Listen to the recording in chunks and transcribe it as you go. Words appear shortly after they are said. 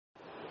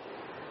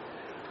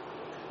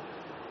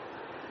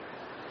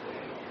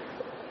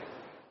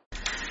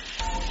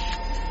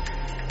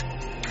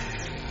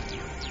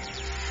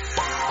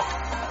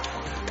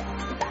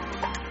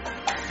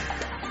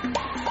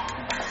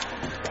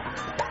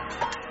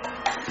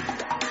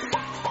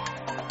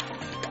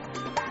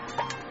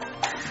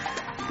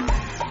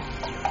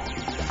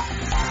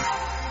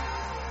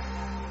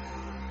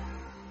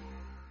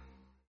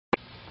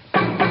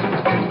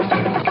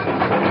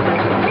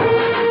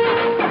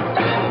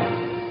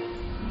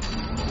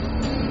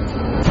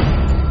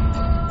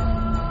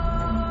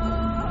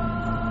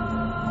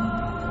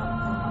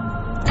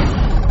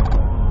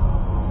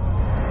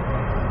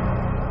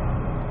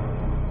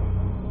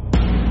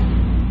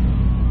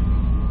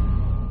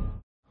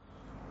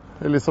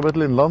Elisabeth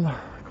Lindland,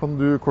 kan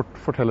du kort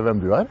fortelle hvem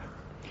du er?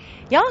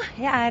 Ja,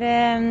 jeg er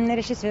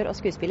regissør og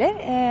skuespiller,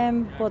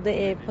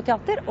 både på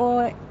teater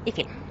og i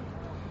film.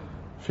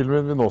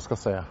 Filmen vi nå skal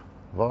se,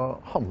 hva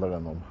handler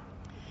den om?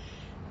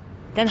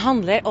 Den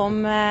handler om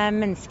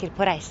mennesker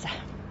på reise.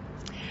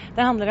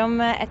 Den handler om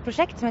et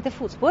prosjekt som heter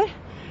Fotspor,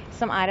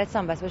 som er et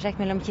samarbeidsprosjekt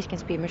mellom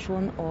Kirkens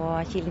Bymisjon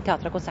og Kilen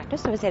Teater og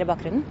Konserthus, som vi ser i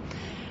bakgrunnen.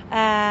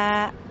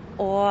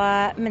 Og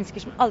mennesker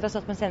som aldri har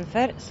stått på en scene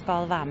før,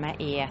 skal være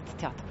med i et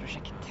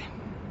teaterprosjekt.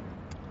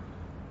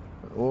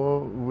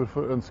 Og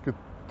hvorfor ønsket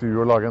du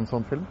å lage en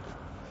sånn film?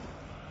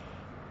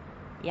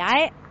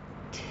 Jeg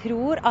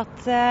tror at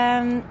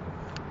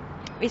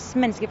hvis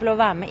mennesker får lov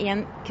å være med i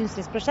en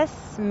kunstnerisk prosess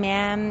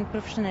med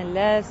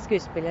profesjonelle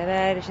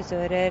skuespillere,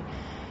 regissører,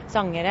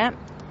 sangere,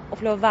 og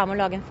får lov å være med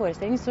å lage en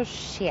forestilling, så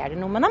skjer det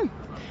noe med dem.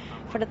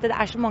 For det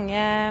er så mange,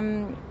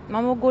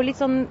 man må gå litt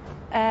sånn,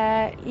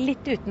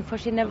 litt utenfor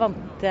sine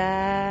vante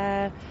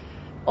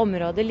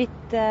områder,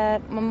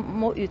 man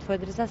må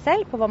utfordre seg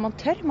selv på hva man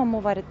tør, man må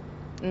være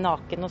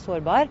naken og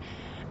sårbar.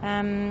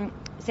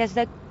 Så jeg synes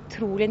det er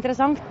utrolig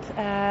interessant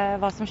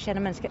hva som skjer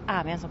når mennesker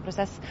er med i en sånn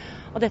prosess.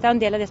 Og dette er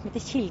en del av det som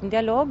heter Kilden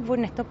Dialog,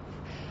 hvor nettopp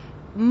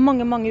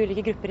mange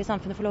ulike grupper i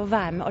samfunnet får lov å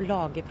være med og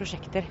lage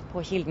prosjekter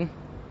på Kilden.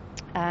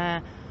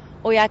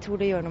 Og jeg tror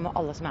det gjør noe med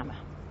alle som er med.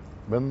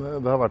 Men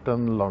det har vært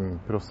en lang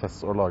prosess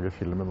å lage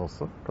filmen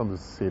også. Kan du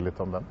si litt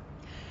om den?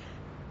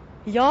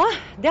 Ja,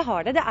 det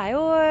har det.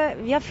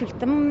 Vi har fulgt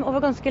dem over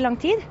ganske lang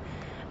tid.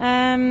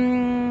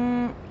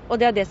 Og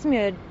det er det som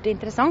gjør det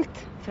interessant.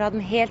 Fra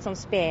den helt sånn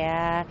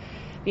spede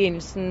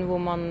begynnelsen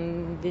hvor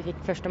de fikk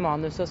første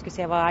manus og skulle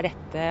se hva er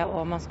dette,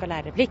 og man skal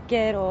lære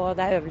replikker, og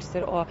det er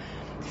øvelser, og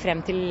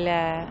frem til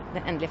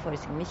den endelige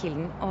forestillingen i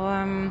Kilden. Og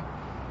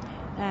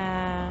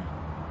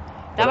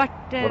det har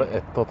vært... Var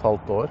det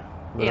 1,5 år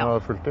dere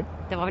har fulgt i?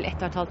 Det var vel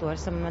 1,5 år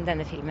som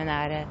denne filmen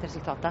er et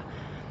resultat av.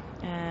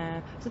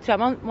 Så tror jeg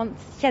man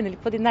kjenner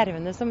litt på de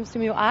nervene som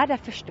jo er. Det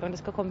er første gang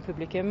det skal komme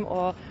publikum,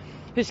 og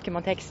husker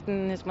man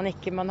teksten, husker man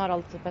ikke, man har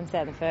alltid på en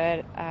scene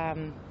før.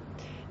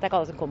 Det er ikke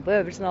alle som kommer på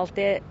øvelsen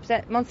alltid. Så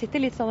man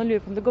sitter litt sånn og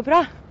lurer på om det går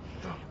bra.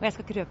 Og jeg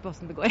skal ikke røpe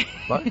hvordan det går.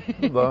 Nei,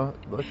 da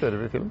kjører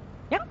vi film.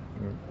 Ja.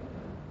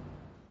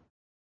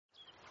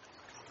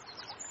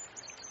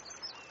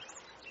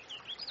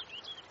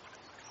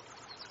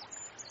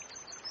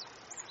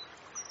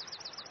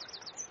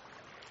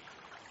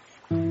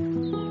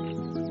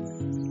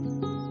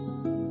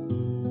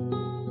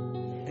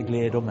 Jeg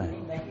gleder meg.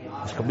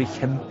 Det skal bli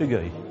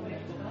kjempegøy.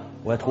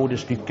 Og jeg tror det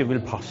stykket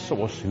vil passe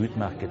oss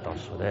utmerket.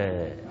 Altså.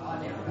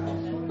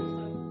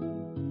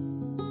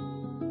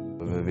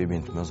 Vi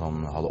begynte med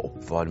hadde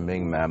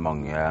oppvarming med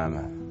mange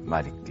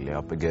merkelige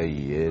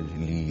apegøyer,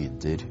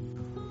 lyder.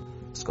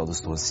 Skal det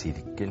stå en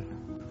sirkel?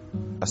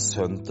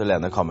 Sønnen til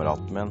Lene,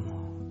 kameraten min,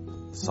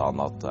 sa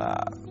han at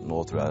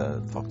nå tror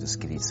jeg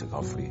faktisk griset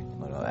kan fly.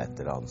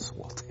 Etter han så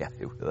at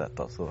jeg gjorde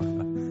dette. Så.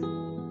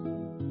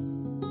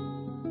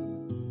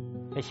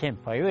 Jeg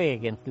kjempet jo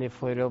egentlig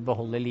for å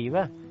beholde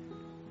livet.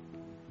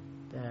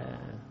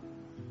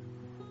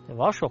 Det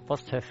var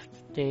såpass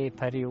tøft i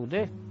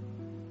perioder.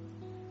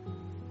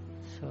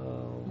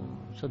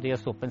 Så det å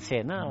stå på en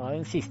scene var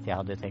den siste jeg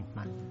hadde tenkt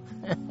meg.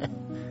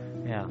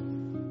 Ja.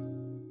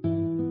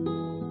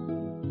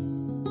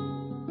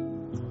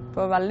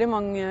 På veldig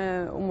mange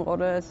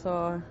områder så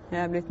har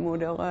jeg blitt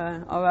modigere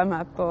av å være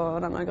med på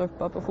denne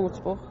gruppa på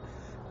Fotspor.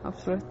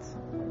 Absolutt.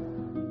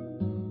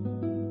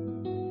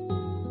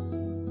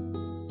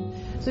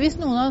 Så hvis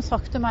noen hadde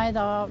sagt til meg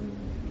da,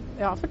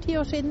 for 10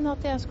 år siden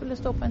at jeg skulle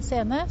stå på en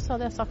scene, så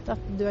hadde jeg sagt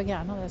at du er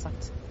gæren, hadde jeg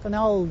sagt. Kan jeg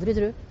aldri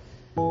tro.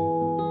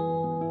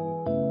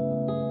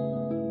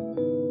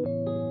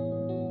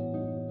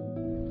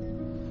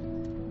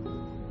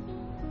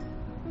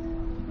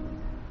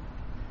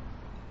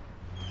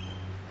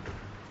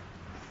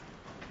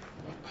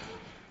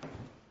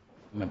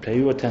 Man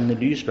pleier jo å tenne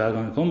lys hver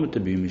gang jeg kommer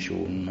til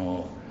Bymisjonen,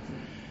 og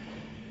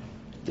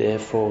det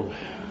er for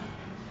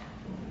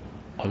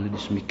alle de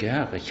som ikke er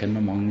her. Jeg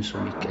kjenner mange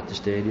som ikke er til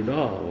stede i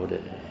dag, og det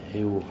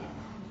er jo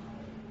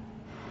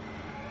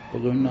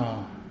på grunn av,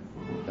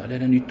 det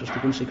er den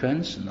ytterste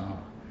konsekvensen av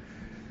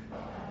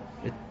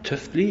et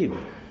tøft liv.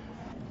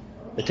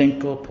 Jeg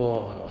tenker på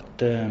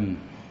at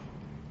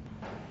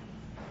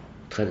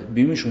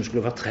Bymisjonen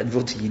skulle vært 30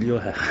 år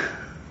tidligere her.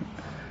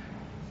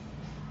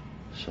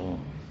 Så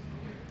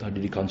da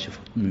hadde de kanskje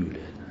fått en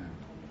mulighet.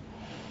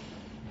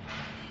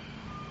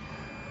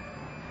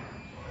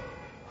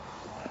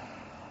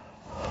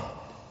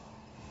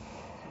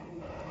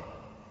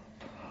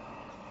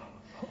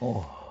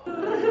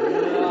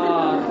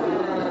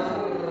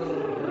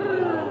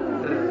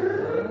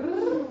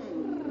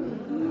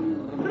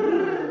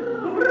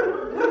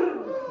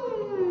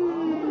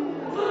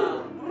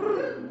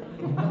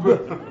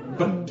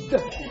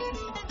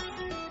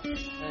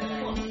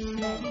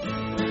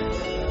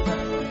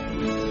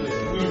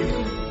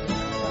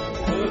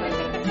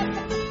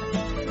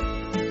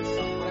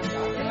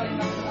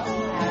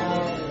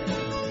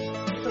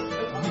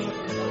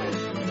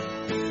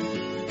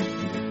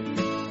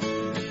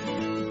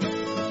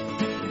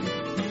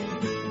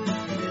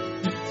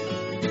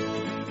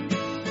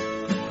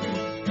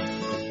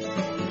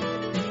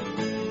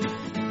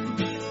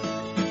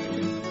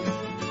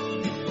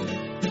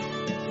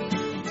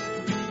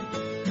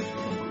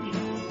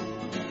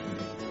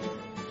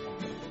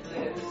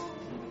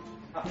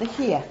 Det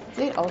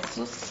heter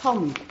altså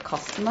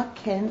Sandkassen av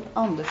Ken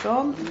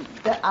Andersson.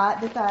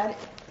 Dette er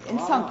en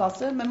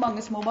sandkasse med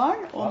mange små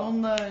barn og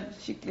noen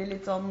skikkelig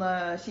litt sånn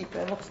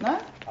kjipe voksne.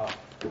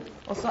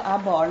 Og så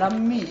er barna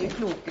mye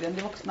klokere enn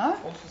de voksne.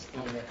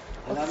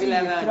 Og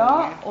sier fra,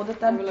 og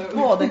dette er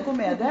både en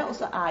komedie, og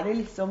så er det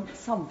liksom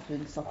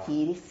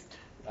samfunnssatirisk.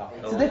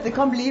 Så dette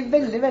kan bli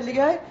veldig, veldig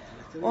gøy.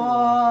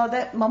 Og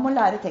man må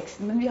lære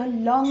teksten, men vi har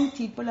lang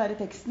tid på å lære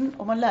teksten,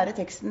 og man lærer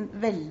teksten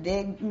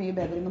veldig mye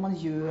bedre når man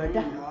gjør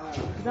det.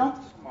 Ikke sant?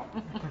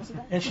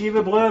 En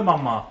skive brød,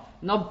 mamma.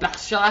 Nå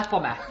bæsjer jeg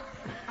på meg.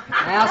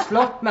 Jeg har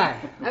slått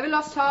meg. Jeg vil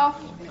ha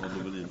saft.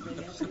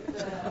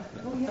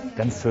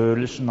 Den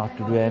følelsen at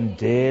du er en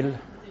del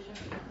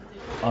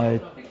av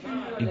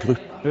en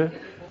gruppe,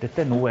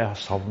 dette er noe jeg har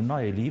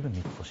savnet i livet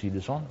mitt, for å si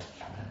det sånn.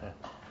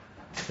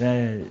 Det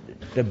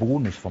er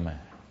bonus for meg.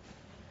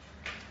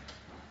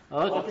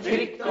 Og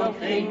trygt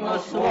omkring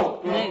oss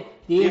våkner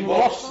de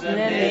voksne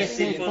med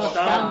sin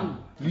forstand.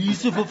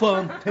 Lyset, for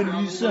faen! Tenn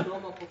lyset!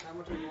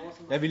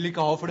 Jeg vil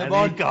ikke ha flere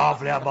barn. Jeg vil ikke ha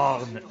flere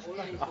barn.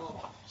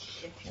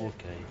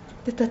 Okay.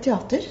 Dette er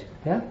teater,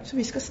 så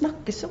vi skal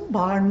snakke som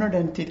barn når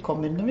den tid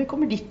kommer. Når vi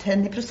kommer dit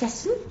hen i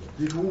prosessen.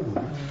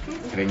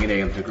 Trenger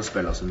egentlig ikke å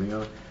spille så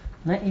mye.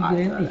 Nei, i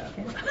grunnen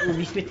ikke. Og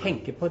hvis vi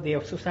tenker på det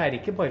også, så er det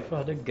ikke bare for å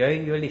ha det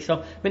gøy, og liksom,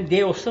 men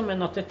det også, men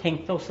at jeg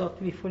tenkte også at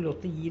vi får lov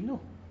til å gi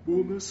noe.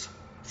 Bonus.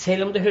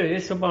 Selv om det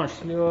høres så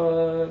barnslig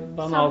og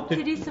banalt ut.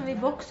 Samtidig som vi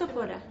vokser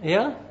på det.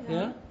 Ja.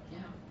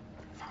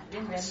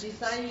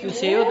 Du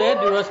ser jo det,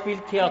 du har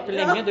spilt teater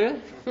lenge, du.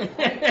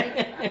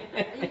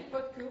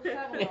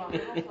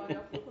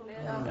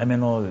 Jeg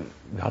mener,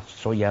 vi har hatt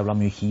så jævla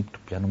mye kjipt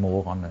opp gjennom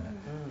årene,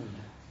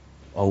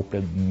 og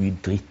opplevd mye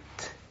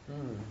dritt,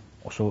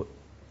 og så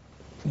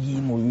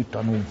gi noe ut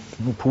av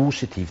noe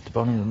positivt,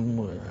 bare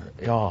noe,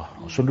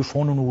 så du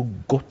får noe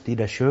godt i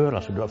deg selv,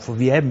 altså, for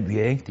vi er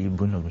egentlig i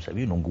bunn og grunn,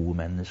 vi er noen gode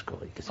mennesker,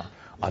 ikke sant?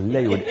 Alle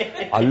er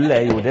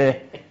jo det,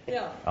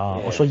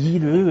 og så gi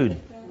det ut.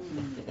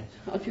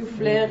 At jo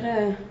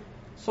flere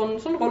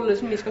sånne roller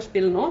som vi skal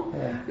spille nå,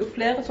 jo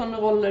flere sånne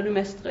roller du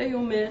mestrer,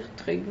 jo mer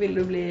trygg vil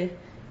du bli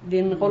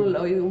din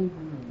rolle,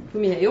 for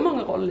vi er jo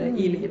mange roller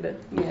i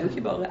livet, vi er jo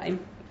ikke bare en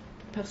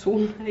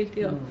person hele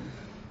tiden.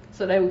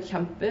 Så det er jo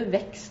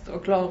kjempevekst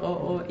å klare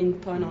å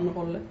innta en annen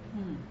rolle.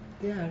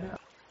 Det er det.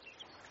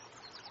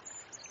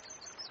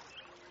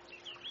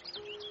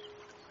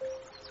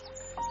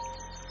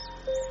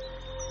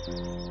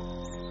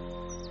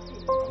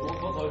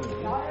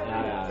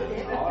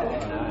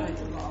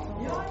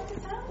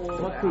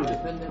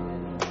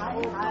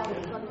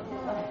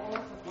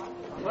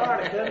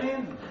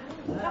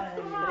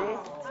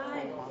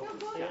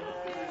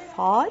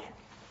 Far,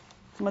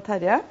 som er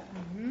Terje,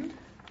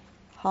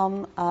 han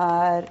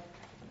er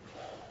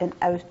en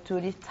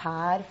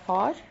autoritær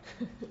far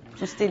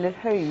som stiller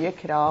høye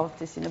krav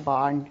til sine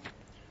barn.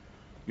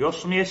 Gjør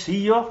som jeg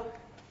sier.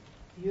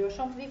 Gjør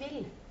som vi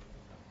vil.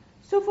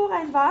 Så får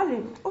jeg en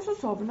valium, og så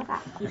sovner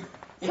jeg.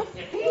 Så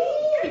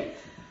fint!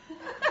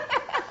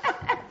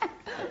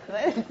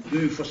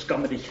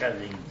 Uforskammede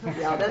kjerring.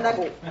 Ja, den er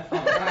god.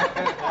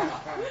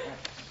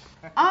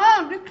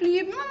 Du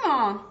klyper,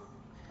 mamma.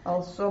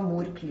 Altså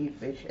mor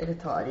klyper, eller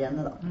tar i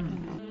henne da.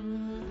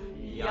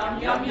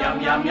 Jam, jam,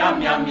 jam, jam,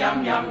 jam, jam,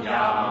 jam, jam,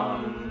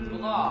 jam.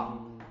 Bra.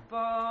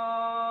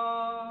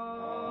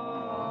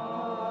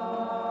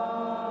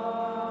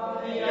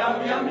 Jam,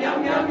 jam,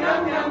 jam, jam,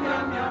 jam, jam,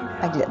 jam, jam.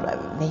 Jeg gleder meg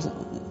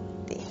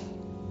veldig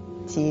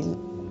til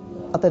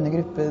at denne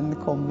gruppen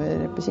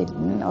kommer på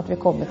Kilden, at vi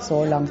har kommet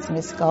så langt som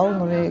vi skal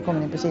når vi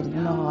kommer inn på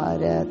Kilden og har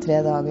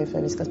 3 dager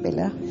før vi skal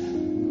spille.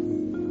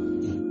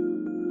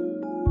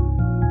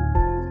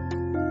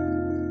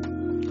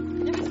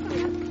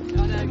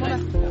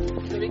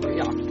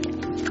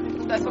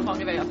 Det er så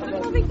mange veier.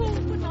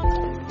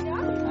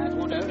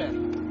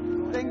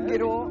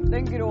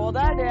 Den grå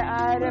der, det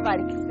er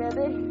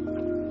verksteder.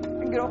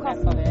 Den grå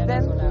kassen.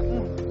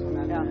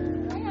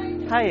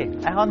 Hei,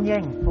 jeg har en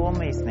gjeng på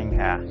omvisning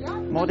her.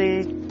 Må de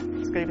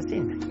skrives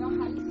inn?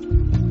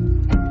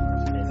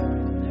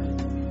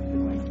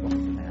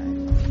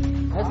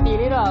 Det er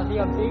stilig da, de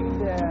har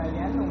bygd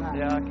gjennom her.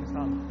 Ja, ikke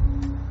sant.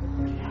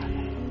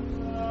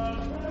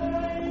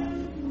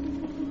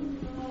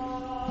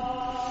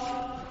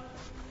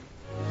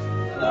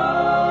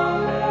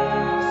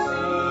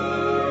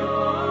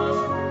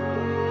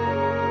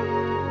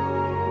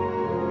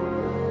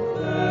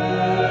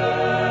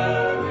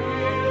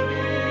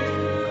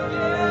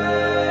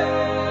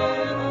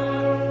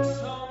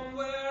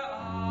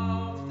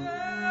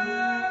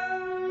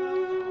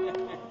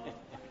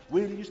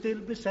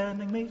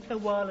 Sending me a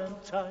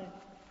valentine,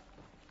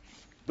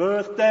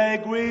 birthday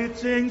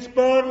greetings,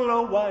 bottle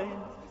of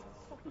wine.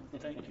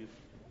 Thank you.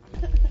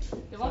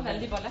 Det var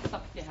veldig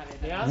ballettaktig her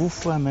i dag.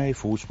 Hvorfor er jeg med i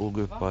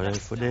fotsporgruppa?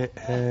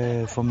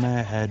 For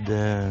meg er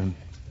det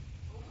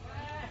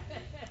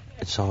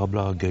et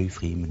sabla gøy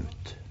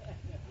friminutt.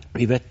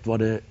 Vi vet hva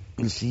det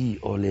vil si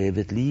å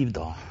leve et liv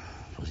da,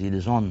 for å si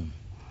det sånn.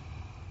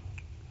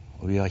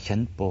 Og vi har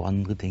kjent på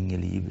andre ting i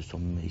livet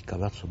som ikke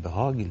har vært så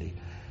behagelig.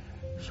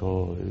 Så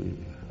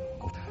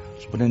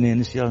på den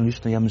ene siden har han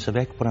lyst til å gjemme seg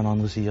vekk, på den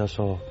andre siden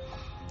så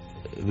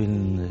vil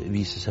han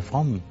vise seg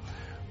fram.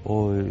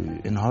 Og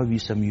en har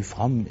vist seg mye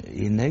fram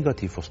i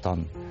negativ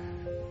forstand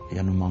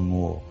gjennom mange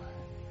år.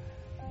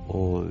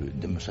 Og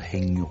det må så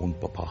henge rundt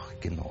på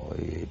parken og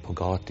på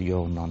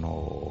gatehjørnene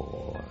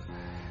og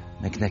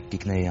med knekk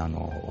i knæene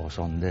og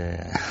sånn. Det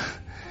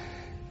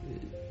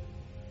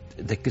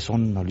er ikke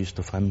sånn han har lyst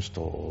til å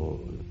fremstå.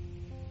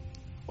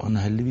 Og han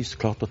har heldigvis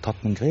klart å tatt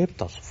noen grep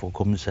da, for å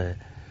komme seg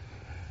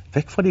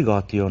vekk fra de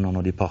gatehjørnene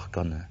og de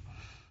parkene.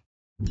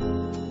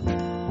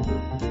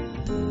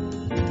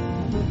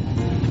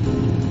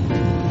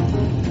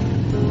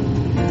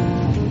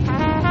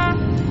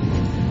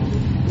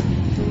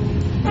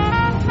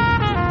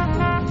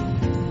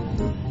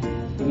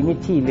 I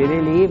mitt tidligere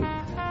liv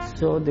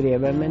så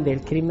drev jeg med en del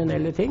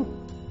kriminelle ting.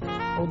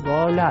 Og da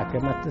lærte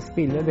jeg meg til å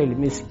spille veldig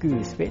mye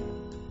skuespill.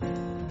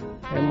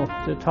 Jeg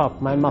måtte ta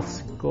på meg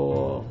maske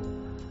og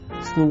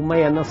sno meg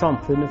gjennom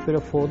samfunnet for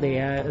å få det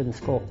jeg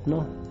ønsket å oppnå.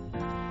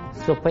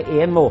 Så på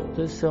en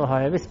måte så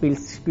har jeg vel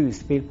spilt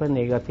skuespill på en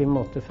negativ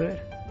måte før.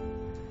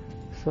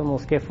 Så nå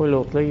skal jeg få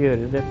lov til å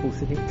gjøre det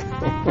positivt.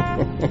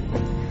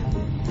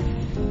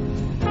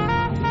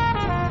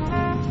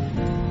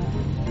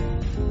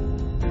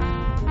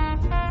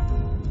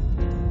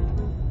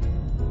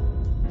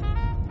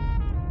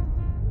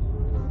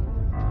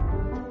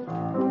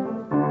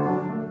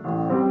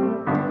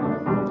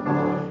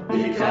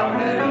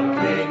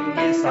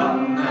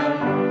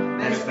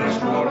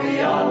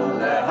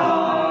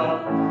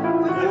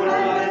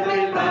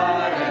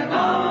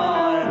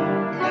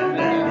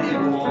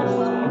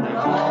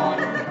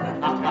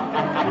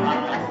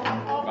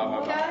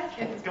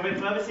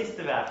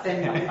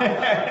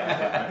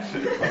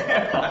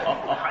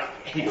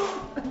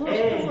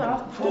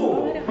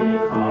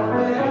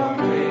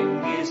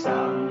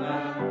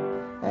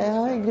 Jeg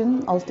har i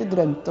grunnen alltid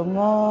drømt om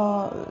å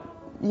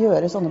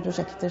gjøre sånne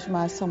prosjekter som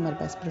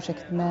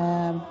samarbeidsprosjekt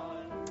med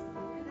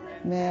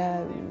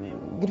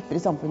grupper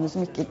i samfunnet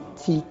som ikke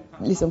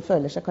liksom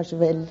føler seg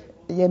kanskje vel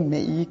hjemme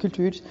i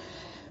kultur.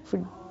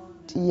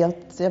 Fordi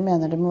at jeg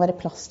mener det må være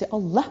plass til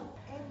alle.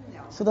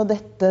 Så da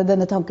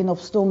denne tanken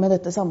oppstod med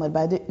dette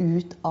samarbeidet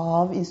ut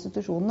av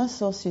institusjonene,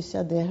 så synes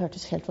jeg det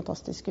hørtes helt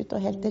fantastisk ut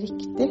og helt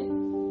riktig.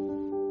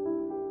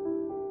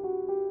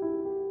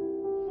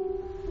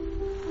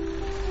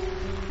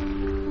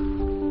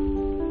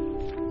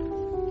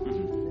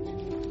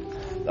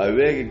 Det jo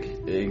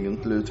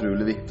egentlig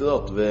utrolig viktig da,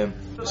 at vi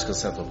skal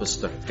sette opp et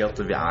stykke, at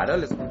vi her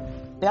liksom.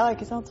 Ja,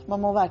 ikke sant? Man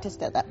må være til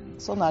stede.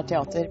 Sånn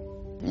teater.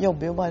 Vi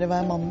jobber jo bare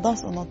hver mandag,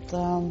 sånn at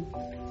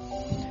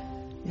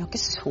vi har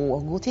ikke så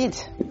god tid.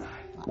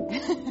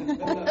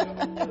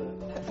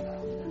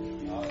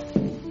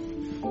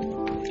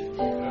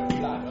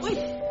 Oi!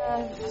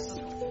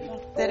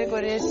 Dere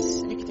går i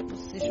riktig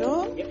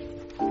posisjon.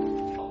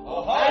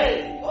 Hei!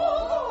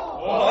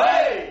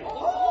 Hei!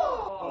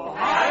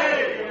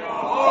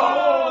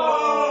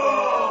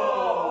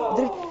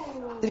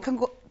 Dere kan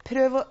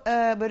prøve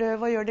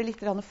å gjøre det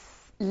litt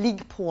ligg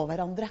på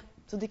hverandre,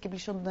 så det ikke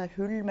blir sånn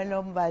hull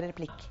mellom hver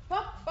replikk.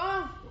 Pappa!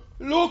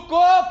 Lukk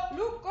opp!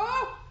 Lukk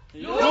opp!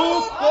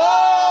 Lukk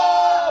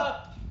opp!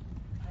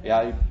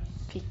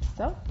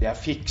 Jeg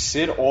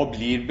fikser og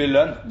blir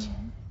belønt.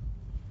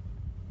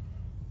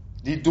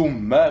 De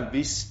dumme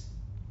hvis...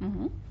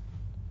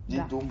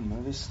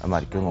 Jeg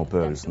merker jo nå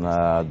på øvelsene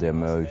det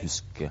med å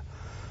huske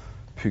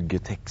pugge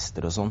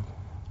tekster og sånn.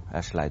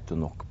 Jeg sleit jo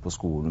nok på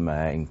skolen med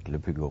enkle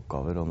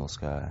puggeoppgaver, og nå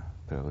skal jeg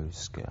prøve å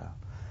huske.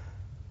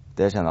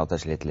 Det kjenner jeg at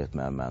jeg sliter litt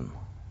med, men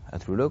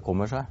jeg tror det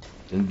kommer seg.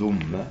 Den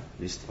dumme,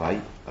 hvis vei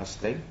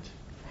stengt,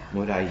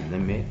 må regne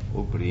med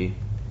å bli...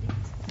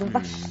 Det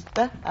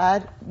verste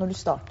når du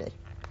starter.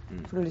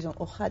 For du liksom,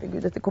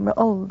 herregud, dette kommer jeg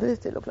aldri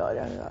til å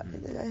klare.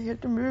 Det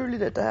helt umulig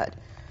dette her.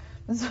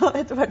 Men så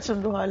etter hvert som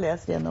du har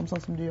lest gjennom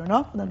sånn som du gjør nå,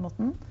 på den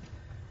måten,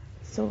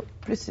 så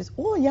plutselig,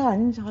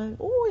 hjernen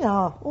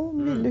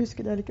ville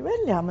huske det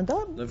likevel, ja, men da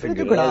blir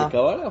du glad.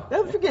 Likevel, ja. Ja,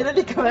 det fungerer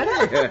likevel, ja.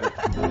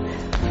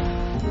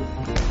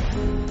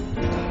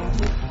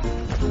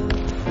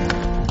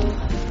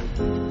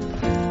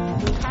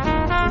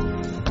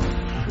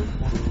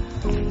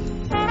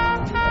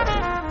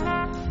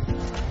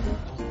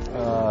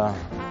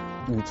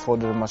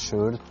 Utfordrer meg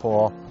selv på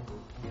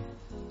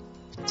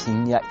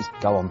ting jeg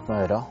ikke er vant med å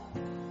gjøre.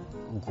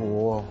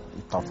 Gå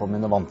utenfor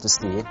mine vante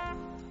stier.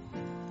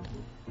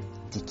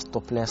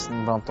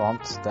 Diktopplesning blant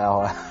annet.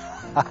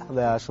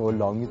 Det er så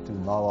langt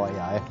unna hva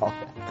jeg har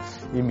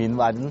i min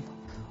verden.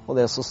 Og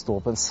det å stå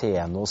på en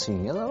scene og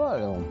synge, det var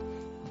jo noe.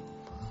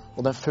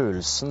 Og den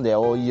følelsen, det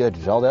å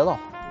gjøre det da,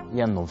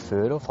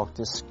 gjennomføre og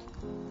faktisk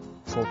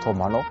få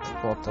tommelen opp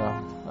på at ja,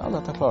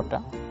 dette klarte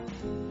jeg.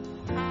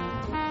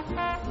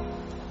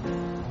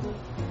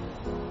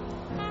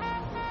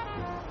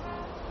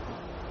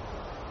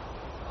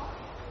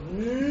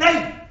 Nei!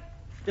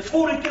 Det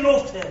får du ikke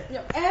lov til. Ja,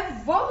 jeg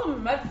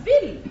varm, jeg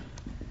vil.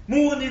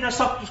 Moren din har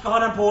sagt du skal ha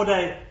den på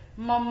deg.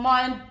 Mamma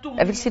er en dum.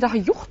 Jeg vil si det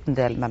har gjort en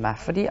del med meg,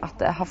 fordi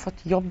at jeg har fått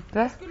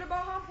jobbe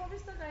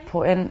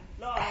på en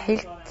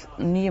helt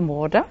ny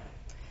måte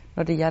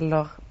når det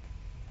gjelder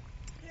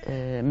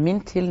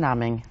min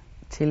tilnærming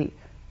til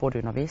både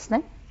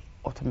undervisning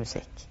og til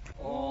musikk.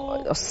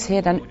 Å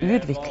se den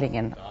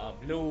utviklingen,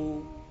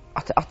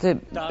 at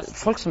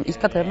folk som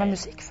ikke har drevet med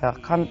musikk før,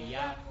 kan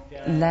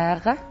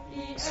lære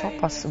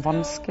såpass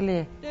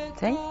vanskelige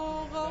ting.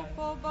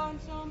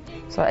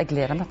 Så jeg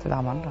gleder meg til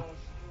hver mandag.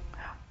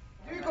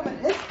 Du kommer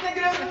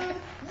hestegrønnen!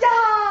 Ja!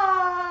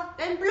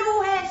 En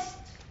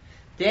blodhest!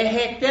 Det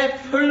heter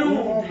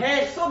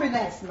flodhest. Så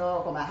begynner hesten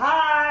å komme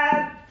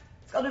her.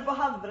 Skal du få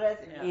havre?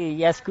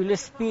 Jeg skulle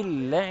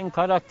spille en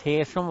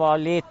karakter som var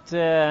litt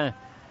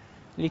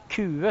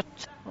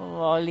kuet,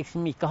 og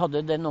liksom ikke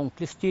hadde den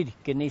ordentlige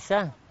styrken i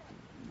seg.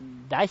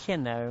 Der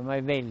kjenner jeg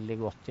meg veldig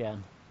godt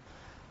igjen.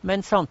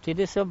 Men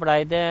samtidig så ble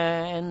det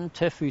en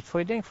tøff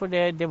utfordring, for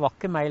det var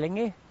ikke meg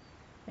lenger.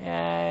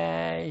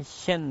 Jeg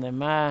kjenner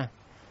meg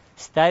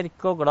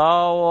sterk og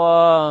glad,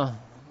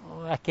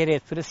 og er ikke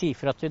redd for å si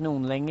fra til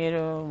noen lenger,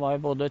 hva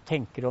jeg både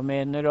tenker og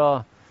mener.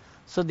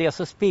 Så det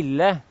å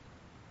spille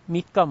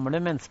mitt gamle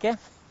menneske,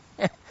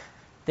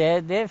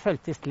 det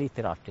føltes litt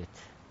rart ut.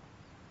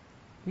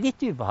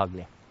 Litt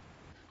ubehagelig.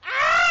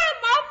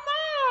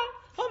 Mamma!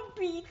 Han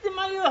biter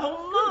meg i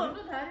hånda!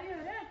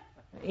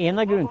 En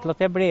av grunnene til at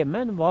jeg ble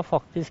med var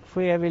faktisk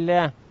for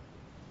jeg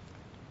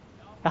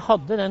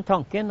hadde den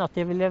tanken at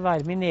jeg ville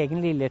være min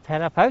egen lille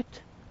terapeut.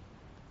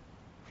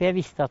 For jeg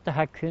visste at det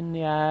her kunne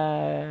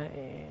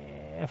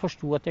jeg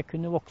forstod at jeg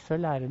kunne vokse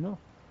og lære noe.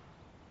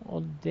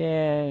 Og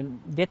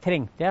det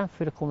trengte jeg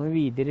for å komme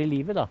videre i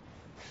livet da.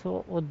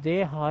 Og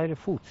det har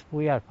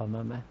fotspor hjulpet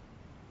meg med.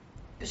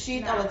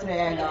 Skyt alle 3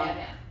 en gang.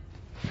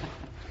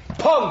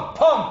 Pang,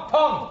 pang,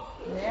 pang!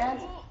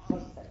 Ned.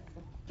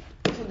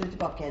 Så du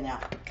tilbake igjen, ja.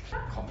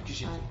 Kan du ikke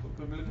skyte på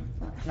publikum?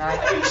 Nei.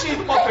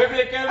 Skyt på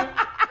publikum!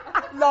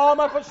 La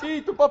meg få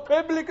skyte på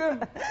publikum!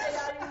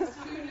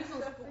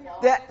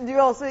 Du er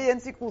også i en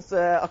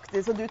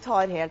psykoseaktig, så du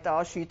tar helt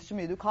av og skyter så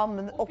mye du kan,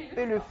 men opp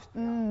i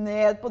luften,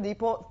 ned på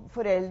på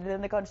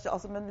foreldrene kanskje,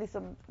 altså, men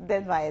liksom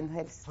den veien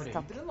helst.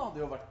 Foreldrene hadde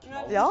jo vært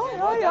knall.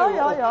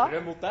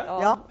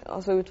 Ja.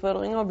 Altså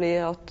utfordringen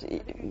blir at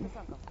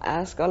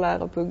jeg skal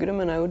lære å pugge det,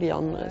 men også de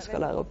andre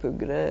skal lære å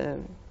pugge det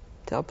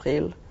til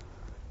april.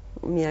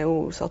 Vi er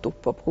jo satt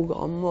opp på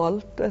program og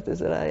alt, vet du,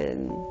 så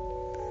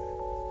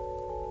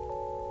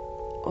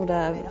og det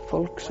er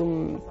folk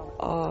som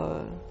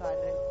av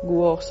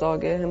gode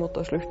årsaker har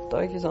måttet slutte,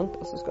 ikke sant?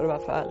 Og så skal du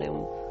være ferdig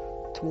om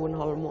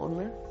 2,5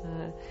 måneder.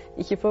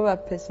 Ikke for å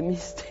være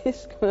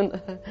pessimistisk, men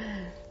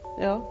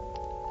ja,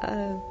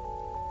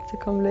 det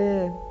kan bli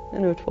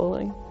en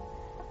utfordring.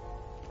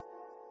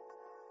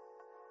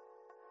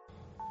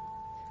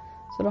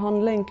 Så det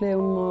handler egentlig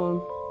om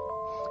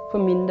for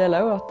min del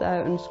også, at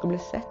jeg ønsker å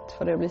bli sett,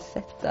 for det å bli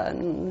sett er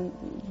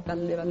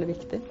veldig, veldig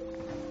viktig.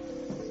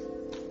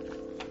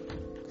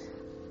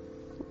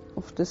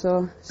 Ofte så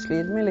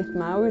sliter vi litt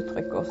med å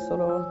uttrykke oss, og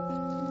da,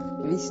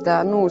 hvis det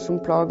er noe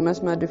som plager meg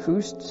som er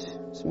diffust,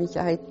 som ikke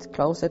er helt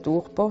klar å sette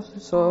ord på,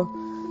 så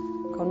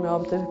kan vi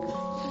av og til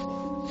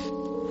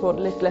få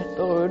det litt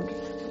lettere ut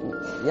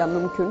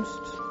gjennom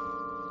kunst.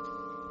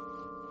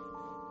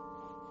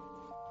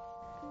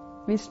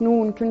 Hvis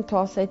noen kunne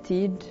ta seg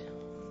tid,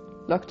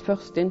 lagt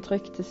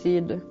førsteinntrykk til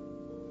side,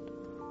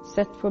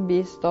 sett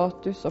forbi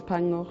status og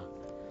penger,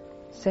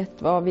 sett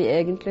hva vi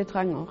egentlig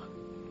trenger,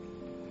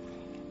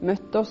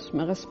 møtt oss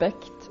med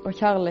respekt og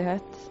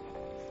kjærlighet,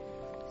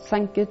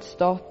 senket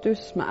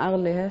status med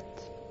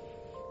ærlighet.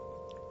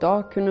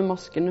 Da kunne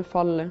maskene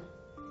falle,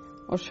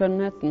 og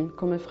skjønnheten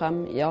komme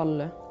frem i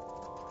alle.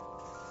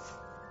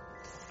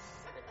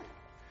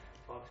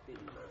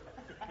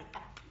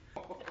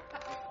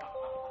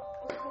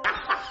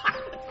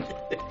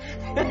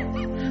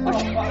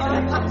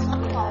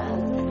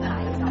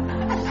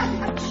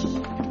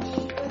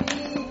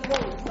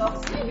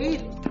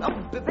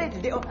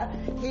 Veldig og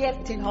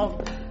helt til havn.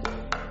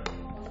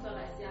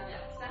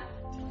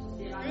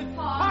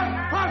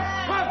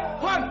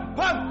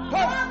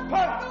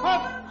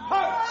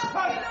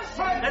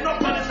 Det er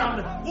nok med det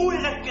samme. Ro i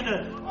rekkene.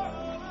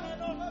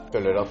 Jeg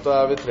føler at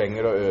vi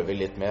trenger å øve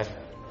litt mer.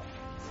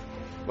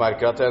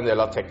 Merker at en del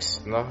av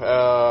tekstene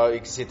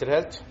ikke sitter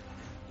helt.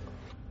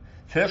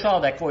 Før så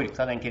hadde jeg ikke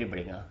orket den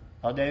kriblingen.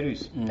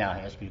 Nei,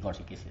 jeg skulle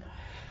kanskje ikke si det.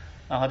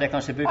 Jeg hadde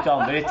kanskje brukt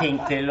andre ting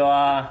til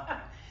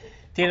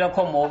å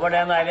komme over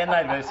den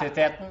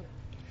nervøsiteten.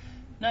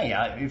 Nei,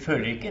 jeg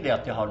føler ikke det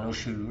at jeg har noe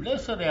skjule,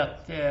 så det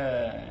at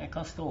jeg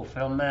kan stå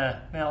frem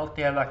med alt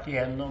det jeg har vært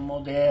igjennom,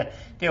 og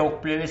det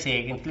oppleves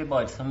egentlig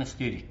bare som en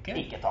styrke.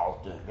 Ikke ta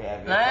alt, du.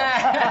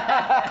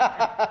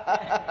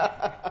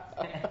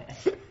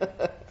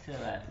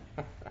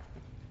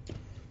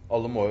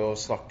 Alle må jo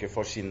snakke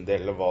for sin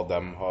del hva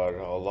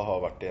alle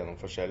har vært igjennom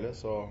forskjellig,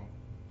 så...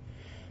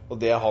 Og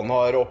det han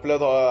har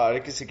opplevd, er det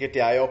ikke sikkert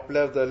jeg har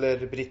opplevd,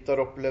 eller Britt har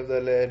opplevd,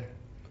 eller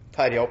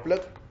Terje har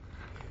opplevd.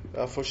 Det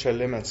er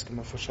forskjellige mennesker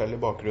med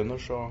forskjellige bakgrunner,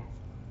 så...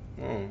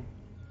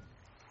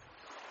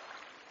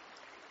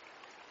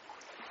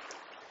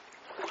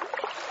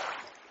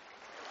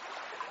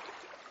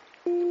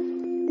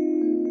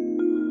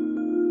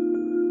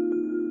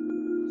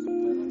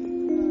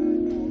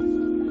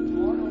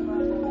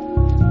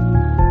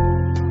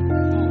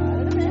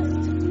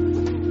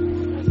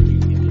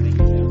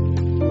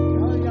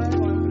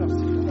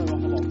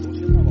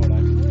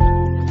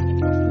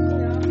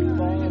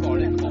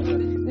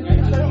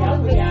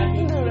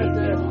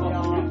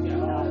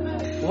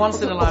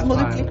 Once in a lifetime. Og så må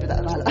du klippe deg.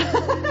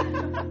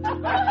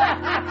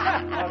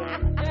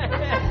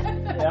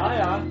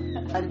 Ja.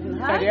 Er den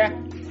her?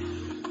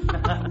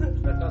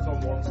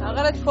 Her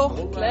det et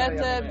forkle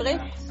til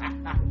Britt.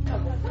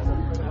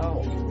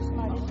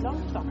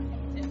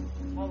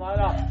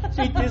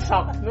 Så ikke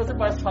satt den, og så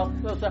bare satt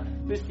den, og så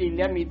bestiller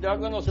jeg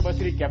middagen, og så bare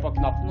trykker jeg på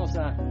knappen, og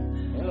så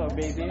hello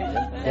baby.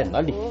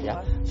 Denne liker jeg.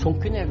 Sånn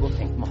kunne jeg godt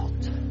tenkt meg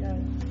hatt.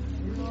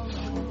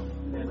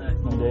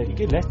 Men det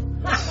ikke lett.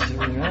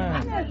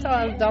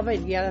 Da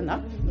velger jeg denne.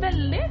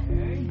 Veldig.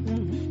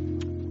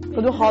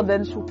 Skal du ha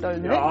den skjorta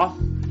under? Ja,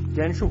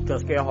 den skjorta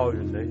skal jeg ha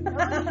under.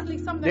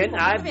 Det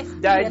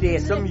det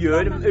som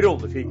gjør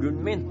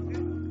rollefiguren min.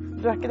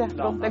 Du ikke det?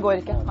 Det går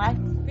ikke. Nei.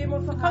 Vi må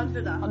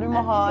forhandle det. Du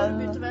må ha en...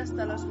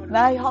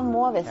 Nei, han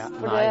må ha vest,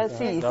 for det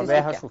sies i stykket. Da vil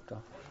jeg ha skjorta.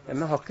 Ja,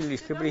 men jeg har ikke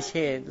lyst til å bli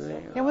kjedelig.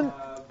 Ja, men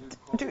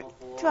du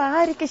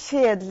ikke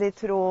kjedelig,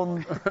 Trond.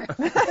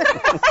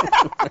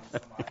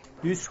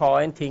 Du sa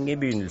en ting i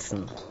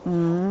begynnelsen.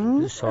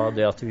 Du sa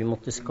det at vi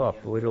måtte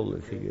skape vår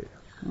rollefigur.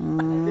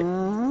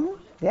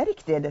 Det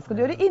riktig, det skal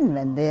du gjøre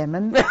innvendig,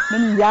 men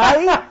jeg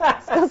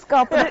skal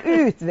skape det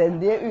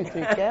utvendige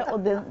uttrykket, og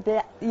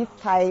det gir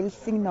feil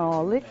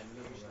signaler.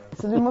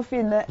 Så du må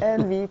finne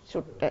en hvit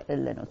skjorte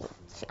eller noe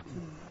sånt.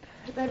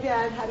 Vi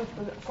her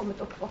oppe,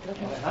 kommet opp akkurat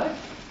nå.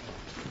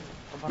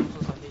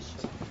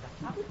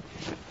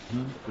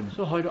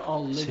 Så har du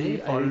alle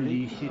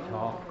lys i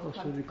tak, og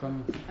så du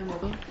kan...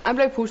 Jeg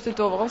ble positivt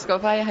overrasket,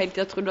 for jeg hele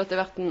tiden trodde at det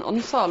vært en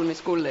annen sal i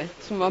skolen,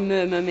 som var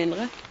mye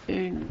mindre.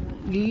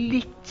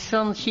 Litt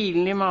sånn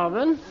kilen i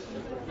maven.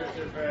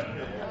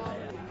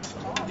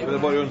 Jeg vil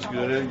bare ønske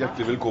dere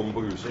hjertelig velkommen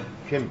på huset.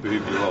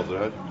 Kjempehyggelig å ha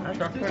dere her.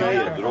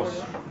 Gleder oss.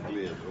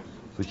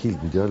 Så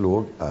Kilden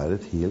Dialog er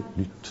et helt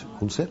nytt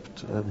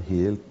konsept, en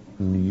helt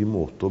ny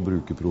måte å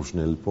bruke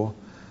profesjonell på.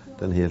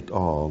 Det er en helt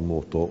annen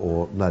måte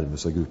å nærme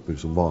seg grupper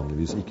som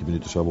vanligvis ikke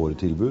benytter seg av våre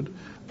tilbud.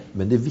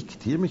 Men det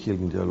viktige med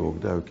Kilden Dialog,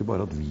 det er jo ikke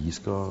bare at vi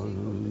skal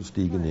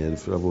stige ned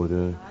fra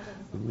våre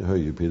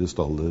høye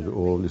piedestaller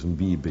og liksom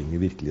bibringe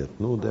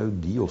virkeligheten, og det er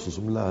jo de også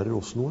som lærer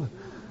oss noe.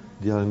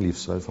 De har en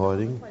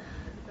livserfaring,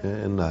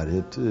 en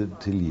nærhet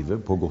til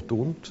livet på godt og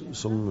ondt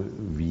som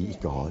vi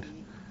ikke har.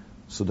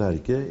 Så det er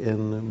ikke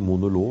en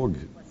monolog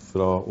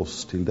fra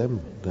oss til dem,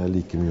 det er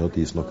like mye at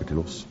de snakker til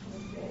oss.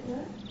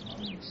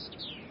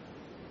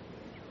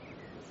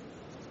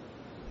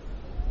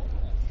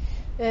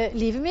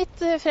 Livet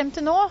mitt frem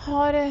til nå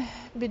har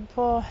bydd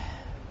på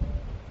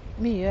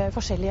mye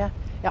forskjellige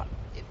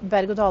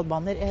berg- og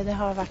dalbaner. Det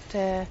har vært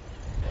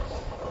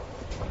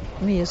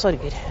mye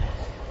sorger.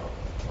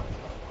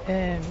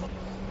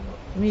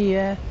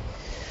 Mye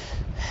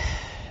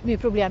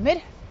problemer.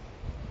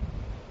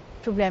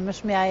 Problemer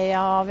som jeg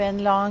av en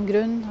eller annen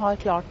grunn har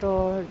klart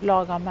å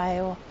lage meg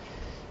og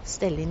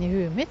stelle inn i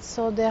huet mitt.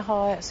 Så jeg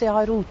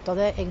har rotet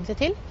det egentlig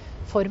til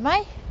for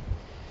meg.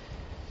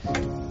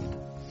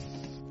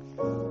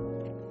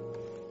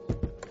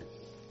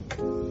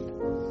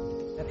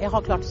 Jeg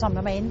har klart å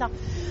samle meg inn da,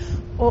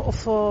 og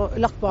få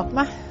lagt bak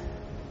meg.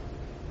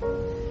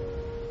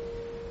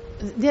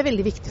 Det er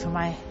veldig viktig for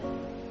meg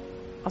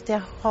at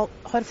jeg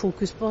har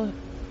fokus på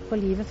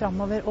livet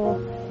fremover og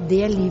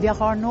det livet jeg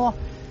har nå.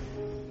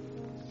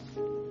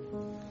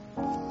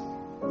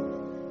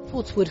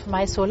 Fotspor for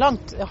meg så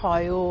langt har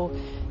jo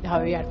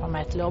hjulpet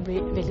meg til å bli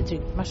veldig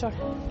trygg på meg selv.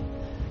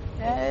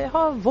 Jeg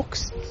har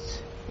vokst.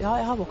 Ja,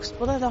 jeg har vokst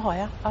på det, det har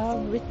jeg. Jeg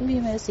har blitt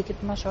mye mer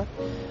sikker på meg selv.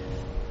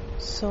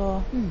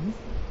 Så...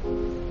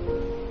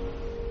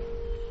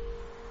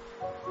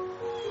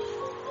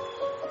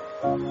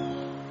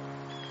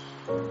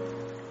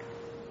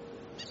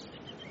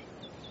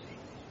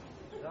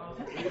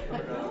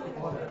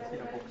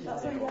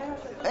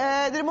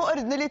 Dere må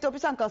ordne litt opp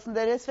i sandkassen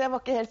deres, for jeg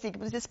var ikke helt sikker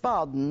på disse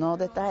spadene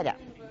og dette her,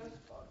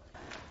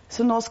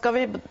 Så nå skal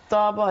vi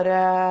da bare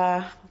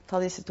ta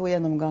disse 2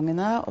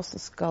 gjennomgangene, og så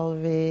skal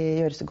vi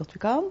gjøre så godt vi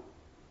kan.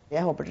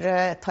 Jeg håper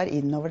dere tar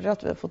inn over dere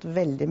at vi har fått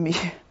veldig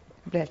mye.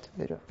 Jeg ble helt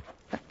rød.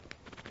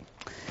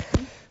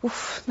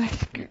 Uff, nei,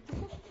 Gud.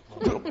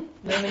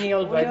 Men i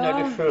all verden er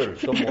det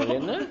følsom mål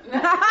inne?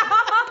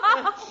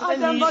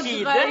 Den var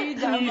drøy.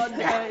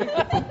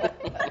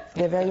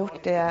 Det vi har gjort,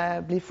 det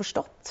blir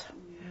forstått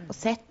og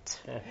sett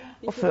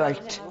og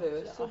følt.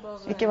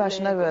 Ikke vær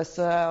så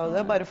nervøse, og det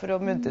er bare for å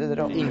muntre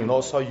dere opp. Ingen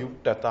av oss har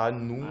gjort dette her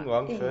noen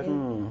gang før.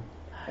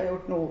 Jeg har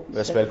gjort noe. Vi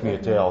har spilt mye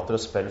teater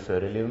og spill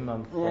før i livet, men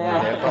på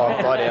en helt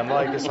annen arena,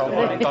 ikke sant?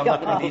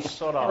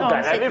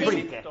 Der er vi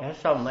flinke. Jeg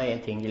savner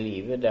en ting i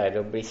livet, det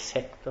er å bli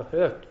sett og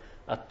hørt.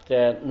 At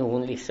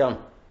noen liksom,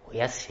 og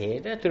jeg ser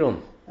det, Trond.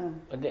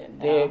 Og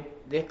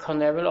det kan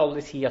jeg vel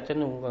aldri si at det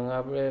noen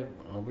ganger ble...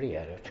 Nå blir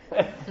jeg rødt.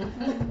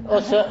 og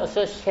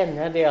så kjenner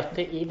jeg det at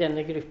i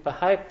denne gruppa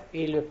her,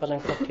 i løpet av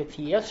den korte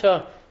tida,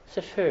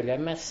 så føler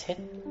jeg meg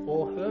sett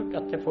og hørt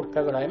at folk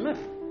er glad i meg.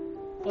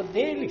 Og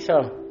det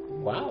liksom,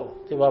 wow,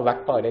 det var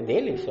verdt bare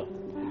det liksom.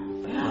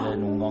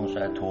 Noen ganger så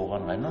er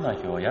tårene renner når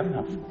jeg kjører hjem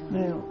her.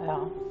 Ja.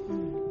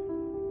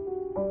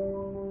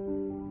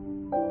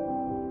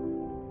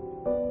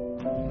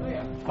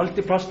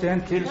 Alltid plass til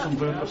en til som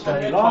bruker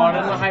seg i Tar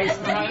den med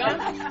heisen her,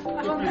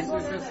 så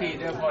plutselig så sier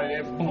det bare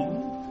boom.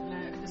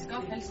 Det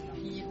skal helst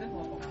pipe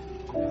på.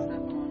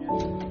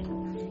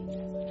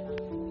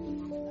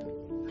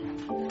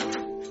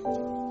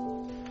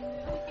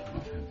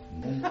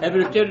 Jeg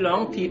brukte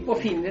lang tid på å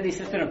finne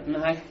disse strømpene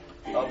her.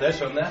 Ja, det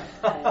skjønner jeg.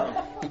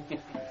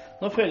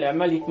 Nå føler jeg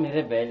meg litt mer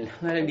rebell.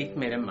 Nå er det litt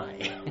mer meg.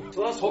 Så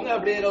det er sånn jeg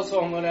blir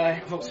også når jeg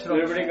vokser opp.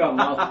 Du blir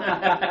gammel.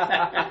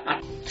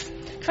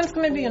 Hva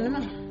skal vi begynne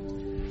med?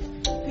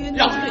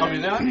 Ja, vi kan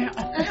begynne, ja.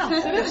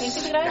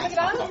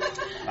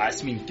 Nei,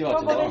 sminke var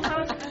til det.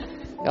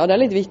 Ja, det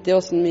er litt viktig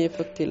hvordan vi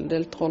får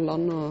tildelt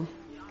rollene, og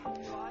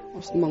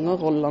hvordan mange av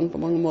rollene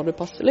på mange måter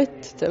passer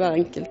litt til hver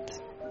enkelt.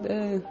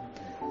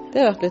 Det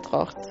har vært litt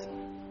rart.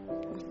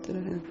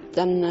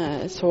 Den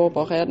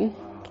sårbarheten,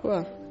 tror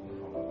jeg.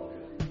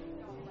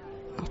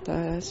 At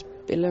jeg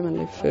spiller en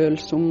veldig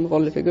følsom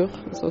rollefigur,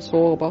 så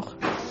sårbar.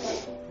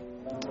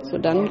 Så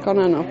den kan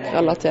jeg nok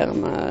relatere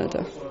meg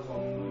til.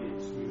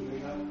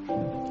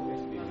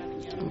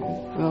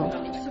 Ja.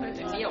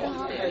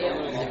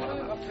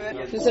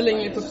 Jeg synes jeg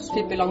ligner litt på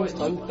Pippi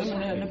Langstrømpe,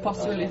 men det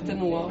passer jo litt til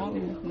noe av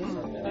det.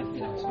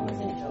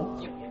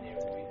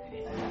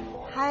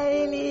 Hei,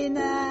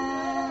 Line!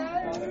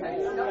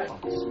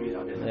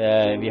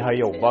 Vi har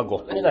jobbet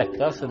godt med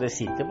dette, så det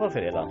sitter på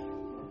fredag.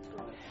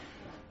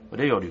 Og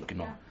det gjør det jo ikke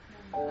nå.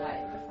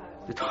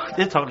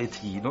 Det tar litt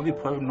tid. Når vi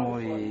prøver nå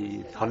i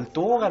et halvt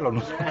år eller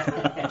noe.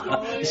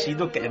 Vi sier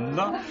dere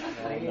enda.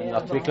 Men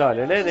at vi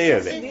klarer det, det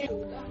gjør vi.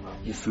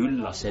 Vi er full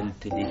av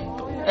selvtillit.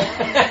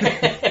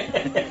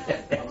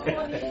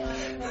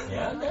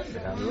 Ja, det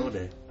gjør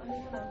det.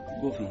 Det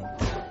går fint.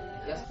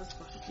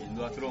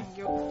 Du har tro.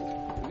 Det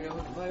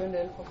var jo en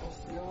del på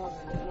posten, ja.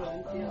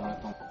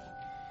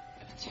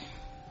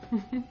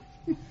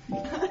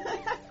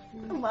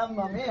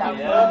 Mamma mia.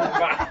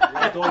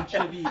 La dolce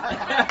vita.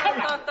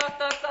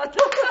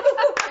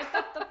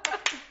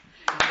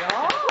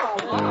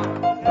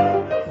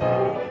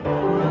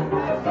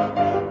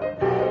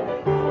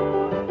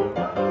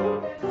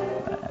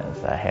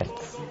 Det er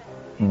helt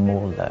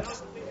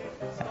målløst.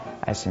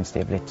 Jeg synes de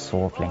er blitt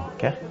så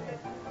flinke.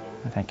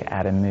 Jeg tenker,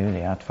 er det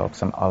mulig at folk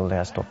som aldri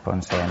har stått på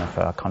en scene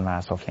før kan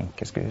være så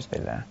flinke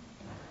skuespillere?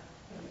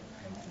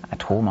 Jeg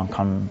tror man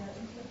kan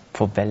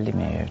få veldig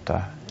mye ut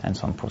av en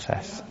sånn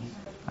prosess.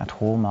 Jeg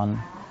tror man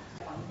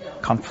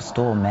kan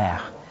forstå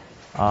mer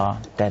av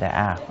det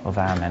er å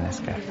være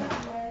menneske.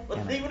 Hva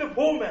driver du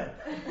på med?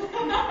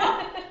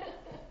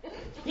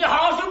 Jeg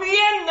har så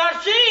mye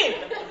energi!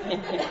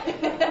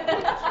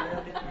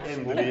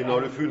 Endelig, nå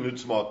har du funnet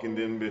smaken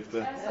din,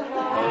 Birte.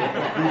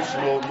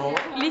 Huslov nå.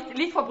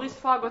 Litt for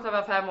brystfager til å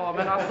være 5 år,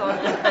 men altså...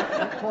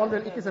 For all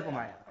del, ikke se på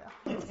meg.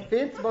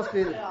 Fint, bare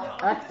spill.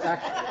 Act.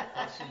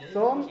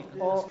 Sånn,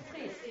 og...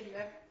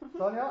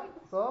 Sånn, ja.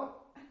 Sånn.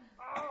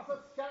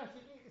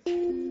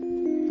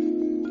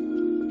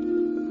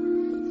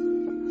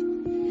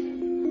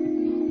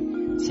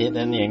 Se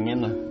den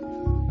gjengen.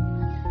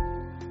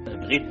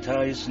 Britt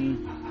Terjesen,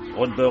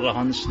 Odd Børre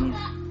Hansen,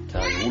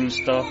 Terje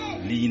Olstad,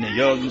 Line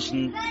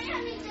Jørgensen,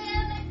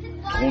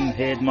 Trond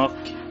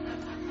Hedmark,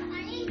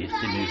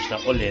 Birte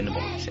Mustad og Lene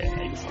Borg. Det er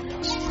jo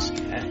fantastisk.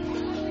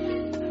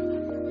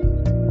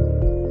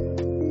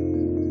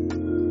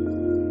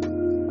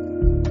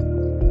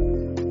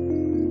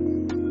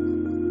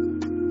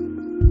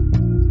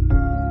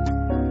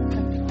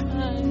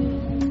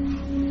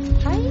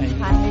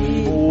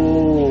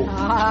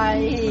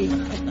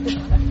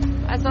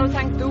 Jeg har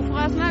tenkt, hvorfor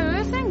er jeg så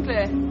nervøs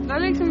egentlig? Det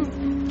er liksom,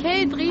 hva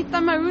jeg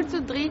driter meg ut, så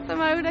driter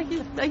meg ut.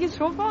 Det er ikke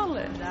så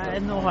farlig.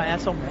 Nå har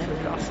jeg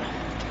sommerfull, altså.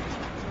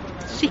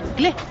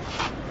 Skikkelig.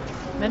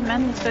 Men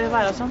skal det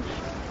være sånn?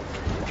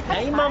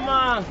 Hei, mamma!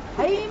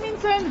 Hei, min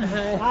sønn!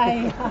 Hei.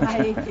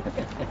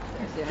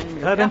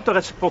 Jeg venter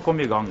rett på å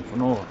komme i gang, for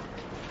nå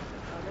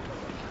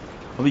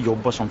har vi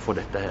jobbet sånn for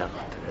dette her.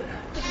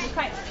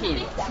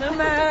 Fint.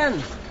 Neimen!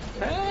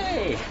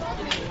 Hei!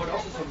 Det var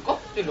også så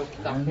godt du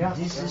lukter.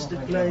 This is the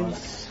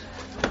place.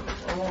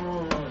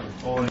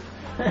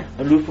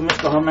 Jeg lurer på om jeg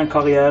skal ha med en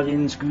karriere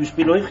innen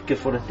skuespilleryrket,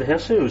 for dette her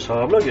ser jo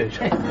sabla gøy.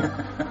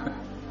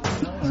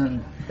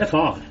 Det er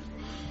far.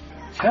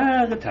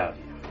 Kjære Terje,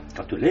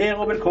 gratulerer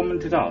og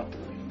velkommen til teater.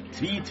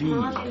 Tvi,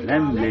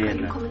 lem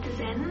Lene.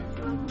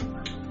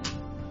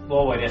 Hva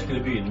var det jeg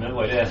skulle begynne med?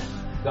 Var det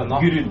denne?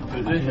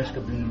 Grunnpudder? Jeg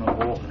skal begynne med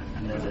håret.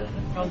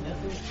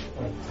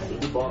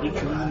 Bare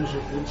kunne så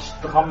en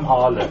stram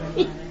hale.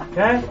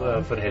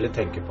 For heller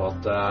tenke på at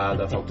det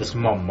er faktisk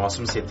mamma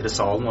som sitter i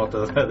salen, og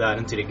at det er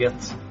en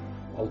trygghet.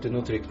 Alltid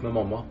noe trygt med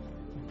mamma.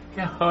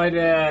 Jeg har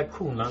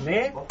kona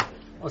mi,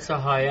 og så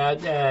har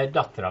jeg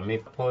datteren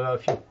min på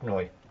 14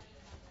 år.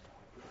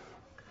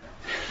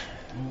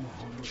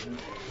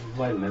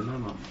 Varme meg,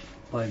 mamma.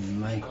 Varme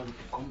meg.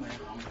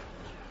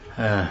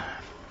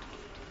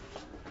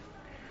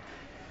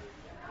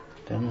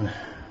 Den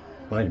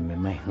varmer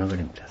meg. Nå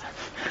glemte jeg det.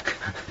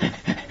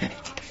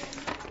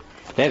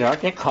 Det er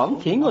rart, jeg kan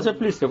ting, og så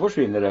plutselig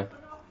forsvinner det.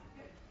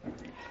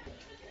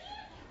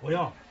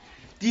 Åja,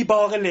 de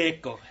bare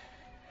leker.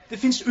 Det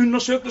finnes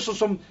undersøkelser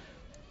som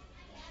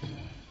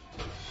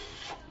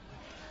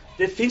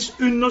Det finnes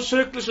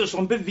undersøkelser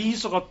som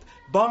beviser at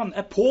barn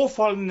er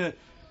påfallende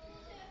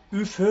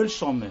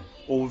ufølsomme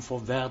overfor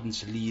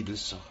verdens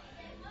lidelser.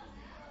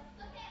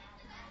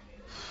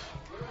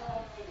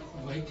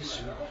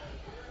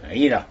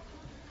 Nei da.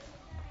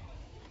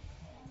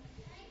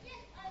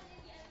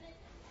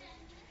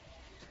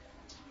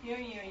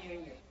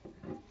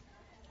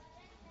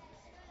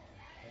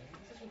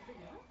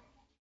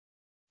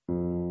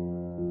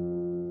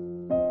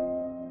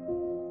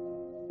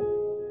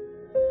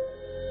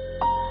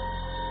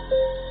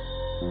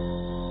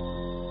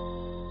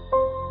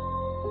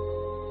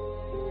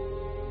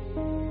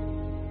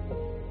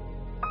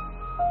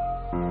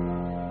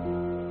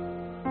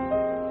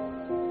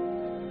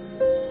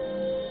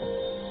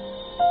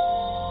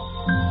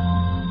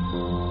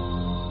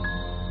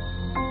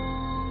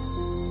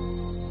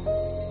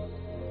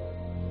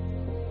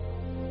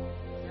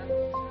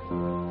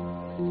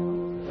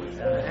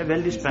 Jeg er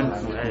veldig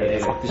spent nå. Jeg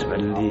er faktisk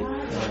veldig...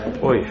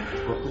 Oi,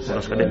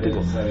 hvordan skal dette gå?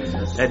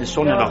 Er det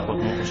sånn jeg har akkurat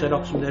nå? Og så er det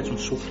akkurat som det er et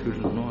sånt sort hull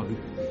nå. Nå har vi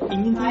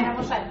ingenting.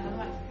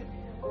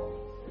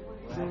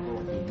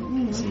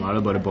 Sånn er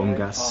det bare bånn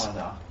gass.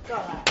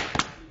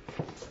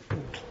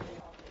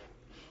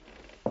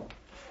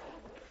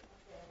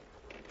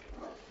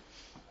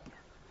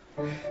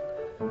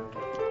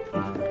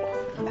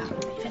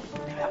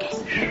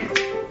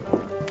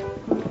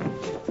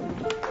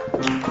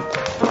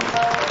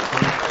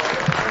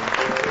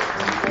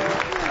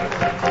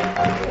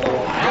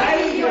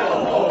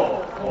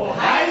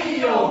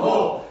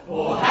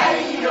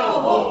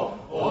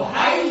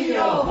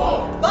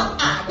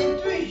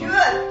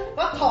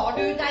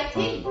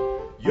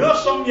 Gjør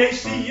som jeg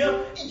sier.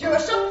 Gjør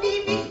som vi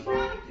vil.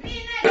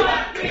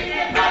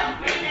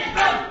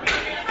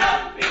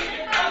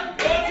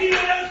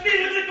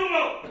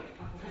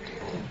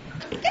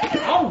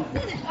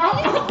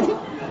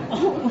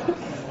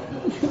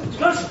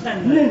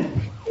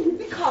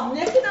 Det kan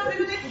jeg ikke, da blir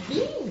du et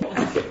vind.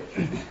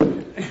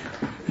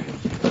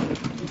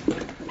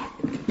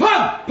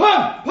 Pam!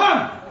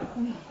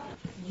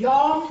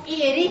 Jan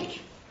Erik,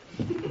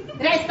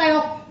 reis deg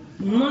opp.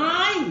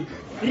 Nei!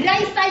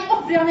 Reis deg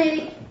opp, Jan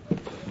Erik.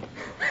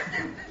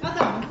 Hva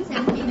da?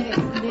 Send inn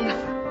resten din.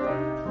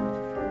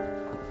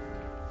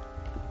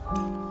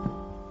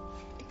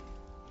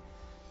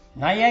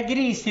 Nei, jeg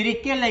griser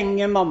ikke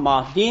lenger, mamma.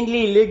 Din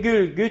lille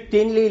gullgutt,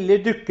 din lille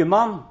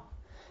dukkemann.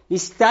 I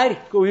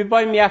sterk og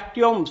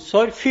ubarmhjertig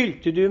omsorg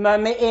fylte du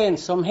meg med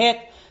ensomhet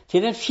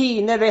til den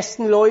fine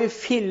vesten lå i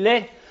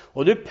filler,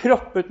 og du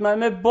proppet meg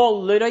med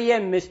boller og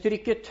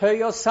hjemmestrykket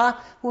tøy og sa,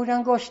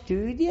 hvordan går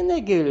studiene,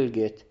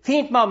 gullgutt?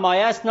 Fint, mamma,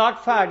 jeg er snart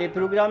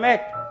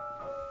ferdigprogrammert.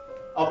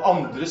 Av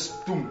andres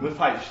dumme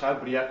feilskjær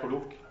blir jeg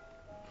klok.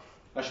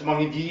 Det er så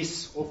mange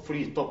vis å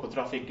flyte oppe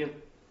trafikken.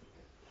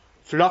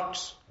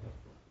 Flaks,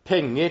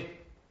 penger,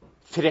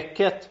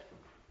 frekkhet,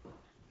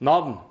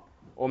 navn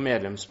og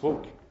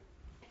medlemsbok.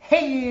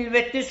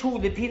 Helvetes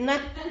hodepine!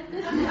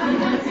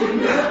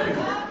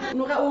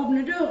 Når jeg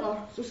åpner døra,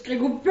 så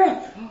skriker hun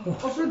bøff,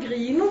 og så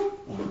griner hun.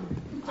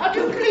 At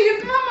du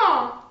klyper, mamma!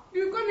 Du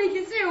kan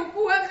ikke se opp,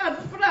 hun er redd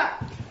for deg.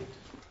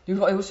 Du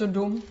var jo så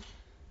dum.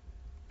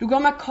 Du ga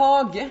meg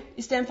kage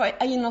i stedet for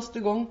en eneste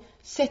gang.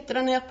 Sette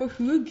deg ned på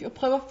hug og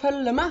prøve å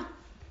følge meg.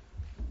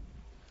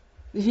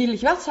 Det ville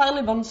ikke vært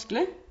særlig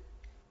vanskelig.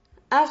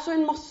 Jeg så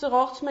en masse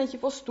rart som jeg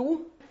ikke forstod.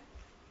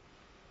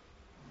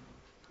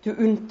 Du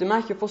unte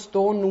meg ikke å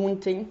forstå noen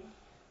ting,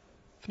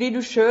 fordi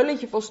du selv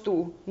ikke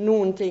forstod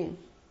noen ting.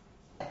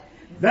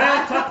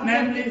 Vær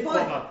takknemlig for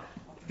at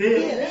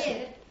dere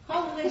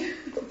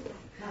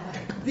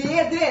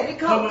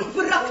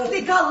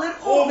foraktelig kaller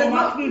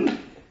overmakten,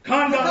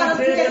 kan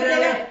garantere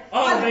dere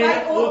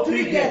arbeid og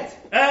trygghet.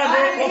 Er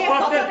det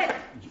oppfattet?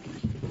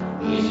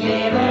 Vi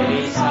lever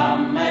i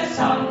samme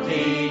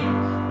samtid,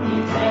 vi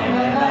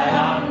trenger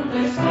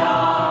hverandres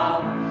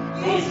krav.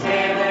 Vi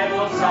strever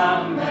mot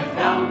samme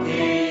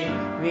framtid,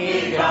 vi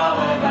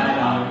graver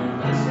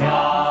hverandres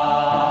grav.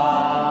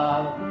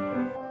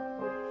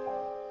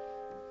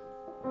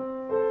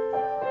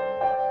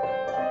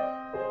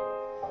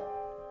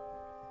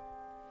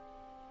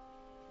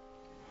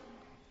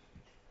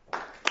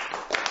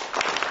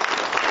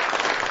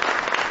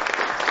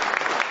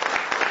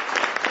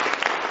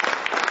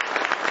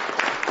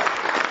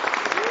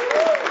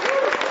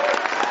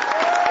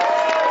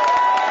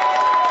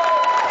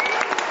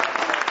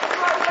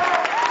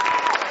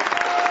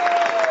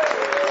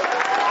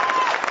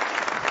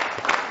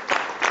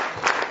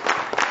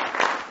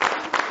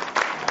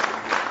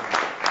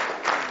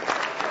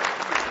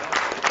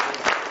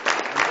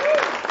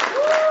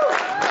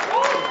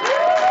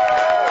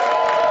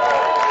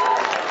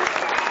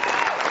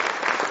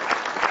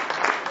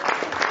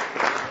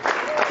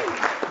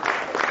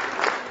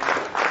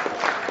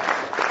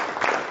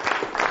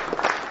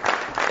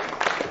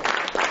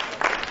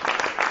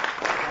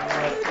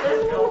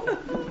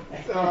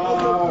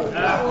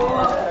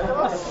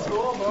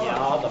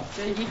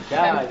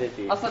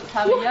 Altså,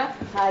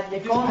 Terje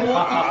kom ikke.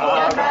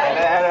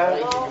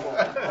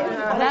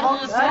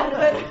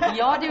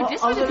 Ja, det er jo det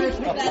som er det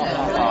viktigste.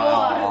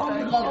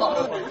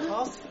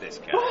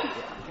 Fantastisk.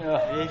 Ja,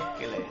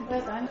 virkelig.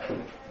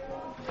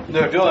 Du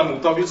hørte jo den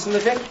mottakelsen du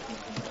fikk.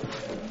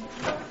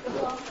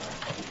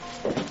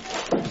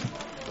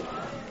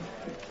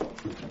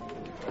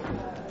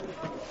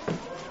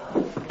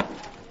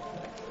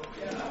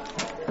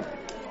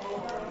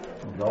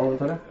 Bra, det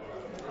tar jeg.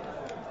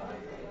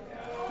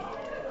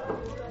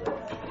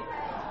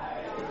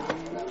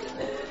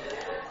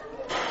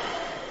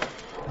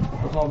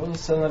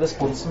 Se den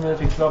responsen vi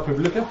fikk fra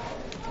publikum.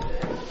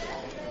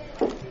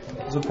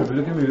 Altså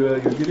publikum ljuger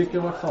ikke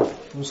I hvert fall.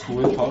 De sto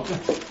I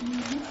taket.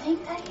 Tenk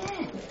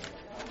Terje,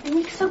 det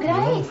gikk så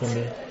greit. Det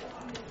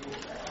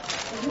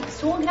gikk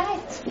så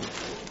greit.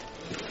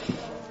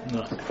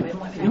 Nei,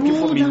 ikke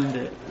for min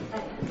del.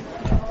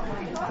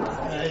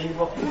 Nei, det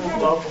var ikke noe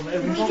bra for meg.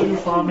 Jeg visste jo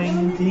faen meg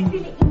ingenting.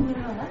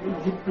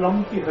 Litt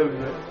blank I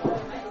hodet.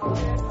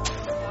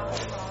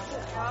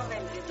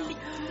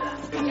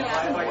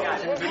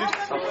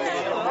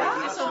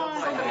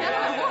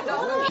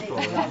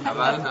 Ja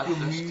vel, det er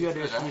mye av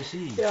det som vi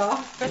sier. Ja.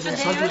 Det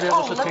gjør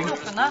alle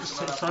proffene.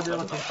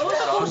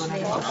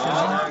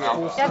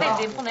 Jeg er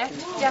veldig imponert.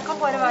 Jeg kan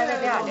bare være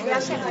veldig ærlig. Jeg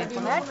er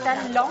kjempeimponert. Det er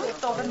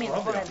langt over mine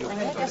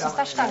forventninger. Jeg synes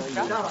det er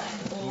sterkere.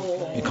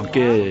 Vi kan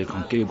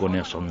ikke gå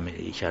ned sånn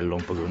I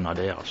kjelleren på grunn av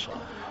det, altså.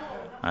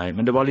 Nei,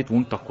 men det var litt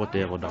vondt akkurat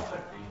der og da.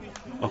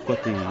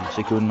 Akkurat I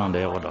sekundene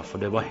der og da, for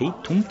det var helt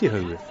tomt I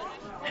hodet.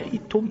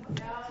 Helt tomt.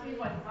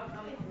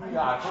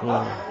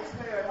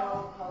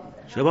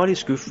 Så jeg var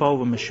litt skuffet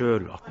over meg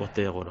selv akkurat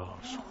der og da,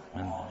 altså.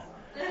 Men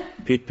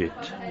pytt.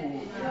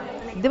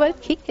 Det var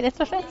et kick,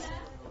 rett og slett.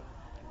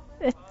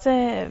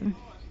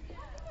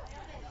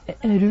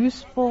 En rus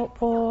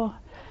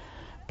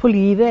på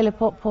livet, eller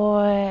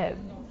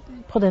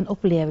på den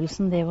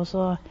opplevelsen det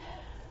også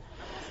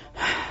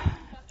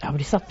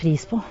bli satt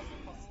pris på.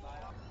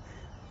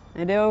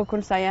 Det å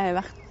kunne si jeg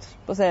har vært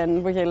på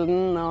scenen på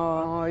Kilden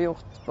og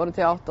gjort både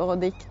teater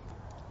og dikt.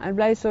 Jeg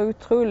ble så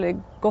utrolig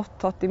godt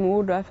tatt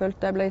imot, og jeg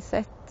følte jeg ble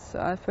sett,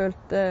 og jeg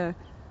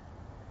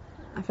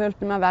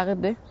følte meg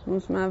verdig,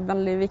 noe som er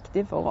veldig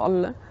viktig for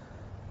alle.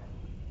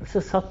 Så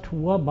satt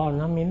 2 av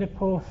barna mine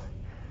på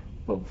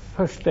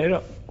første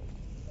rad.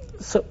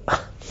 Så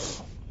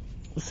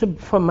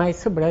for meg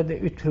så ble det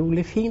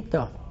utrolig fint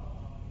da.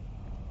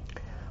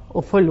 Å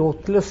få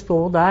lov til å stå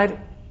der,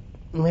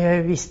 når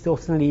jeg visste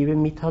hvordan livet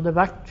mitt hadde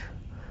vært,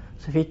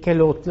 så fikk jeg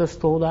lov til å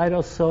stå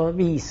der og så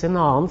vise en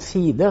annen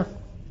side.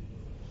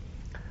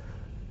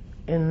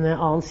 En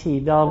annen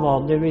side av hva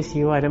det vil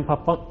si å være en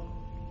pappa.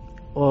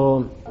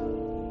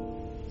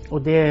 Og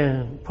det,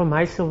 for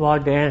meg så var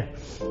det,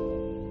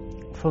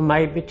 for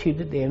meg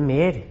betydde det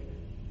mer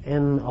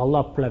enn all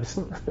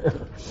applausen.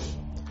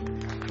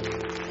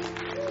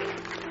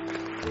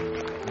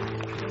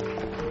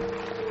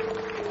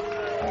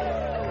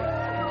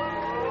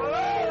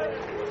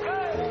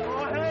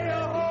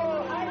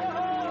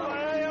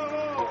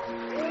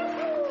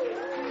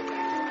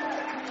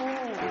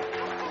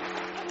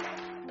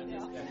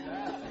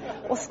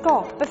 Å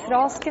skape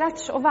fra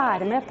scratch og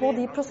være med på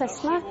de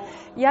prosessene.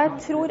 Jeg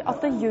tror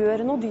at det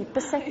gjør noe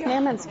dypest sett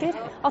med mennesker,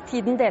 at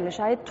tiden deler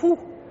seg I 2.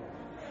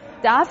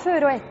 Det er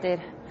før og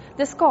etter.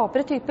 Det skaper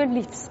et type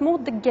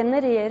livsmod, det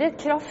genererer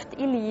kraft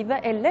I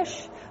livet ellers.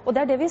 Og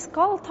det er det vi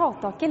skal, ta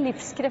tak I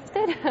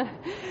livskrefter.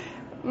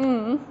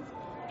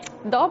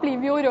 Da blir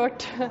vi jo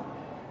rørt.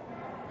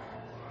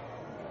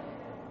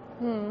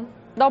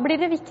 Da blir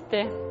det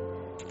viktig.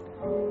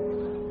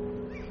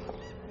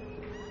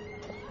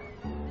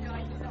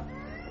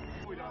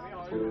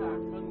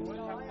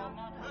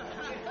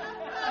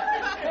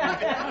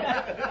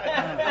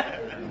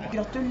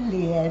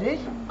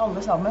 Gratulerer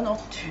alle sammen, og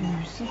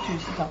tusen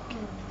takk.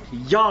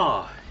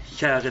 Ja,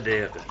 kjære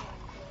dere.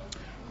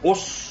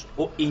 Oss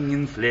og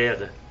ingen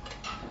flere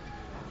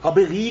har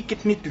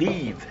beriket mitt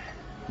liv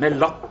med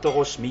latter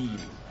og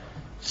smil,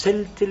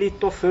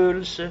 selvtillit og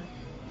følelse,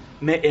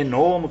 med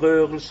enorm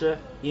rørelse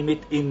I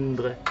mitt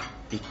indre,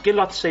 ikke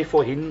latt seg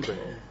forhindre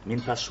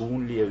min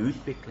personlige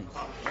utvikling.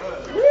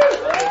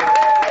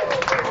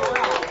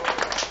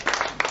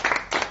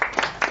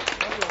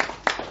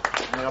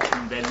 Jeg er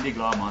en veldig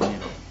glad mann I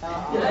dag.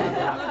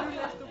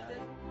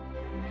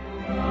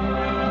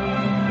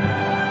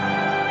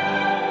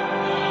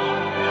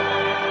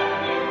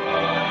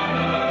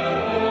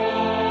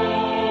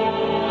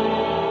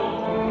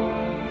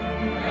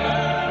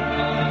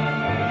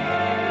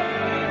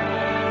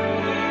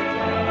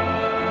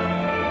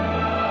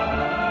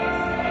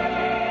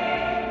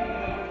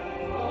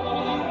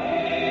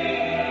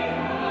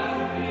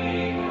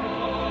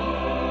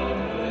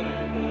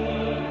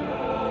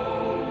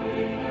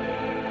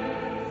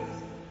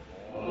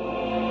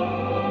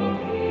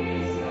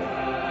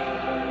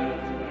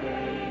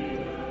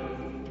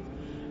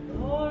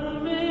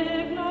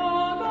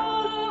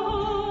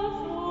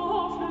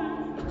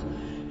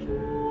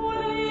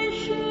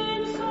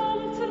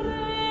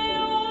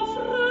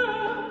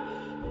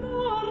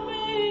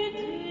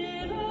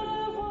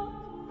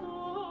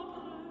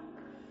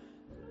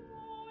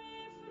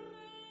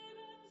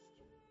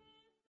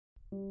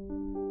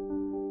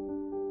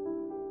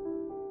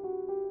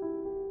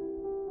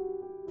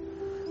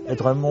 Jeg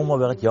drømmer om å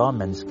være et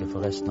ja-menneske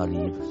for resten av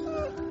livet.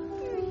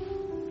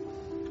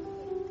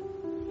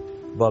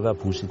 Bare være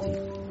positiv.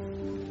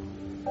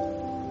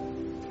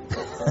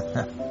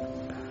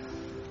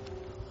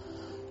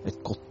 Et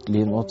godt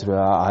liv nå tror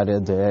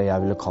jeg det jeg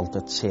ville kalt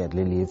et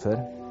kjedelig liv før.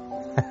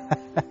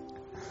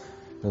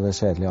 Det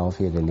kjedelige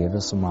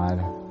A4-livet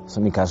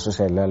som ikke så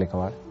kjedelig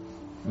allikevel.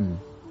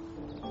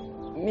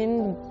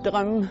 Min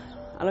drøm,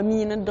 eller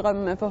mine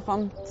drømmer for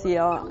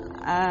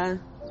fremtiden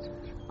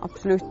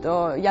absolutt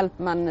å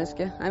hjelpe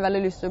mennesker. Jeg har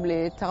veldig lyst til å bli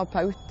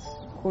terapeut.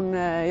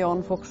 Kunne gjøre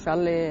en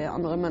forskjell i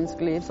andre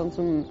menneskeliv, sånn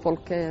som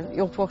folk har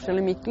gjort forskjell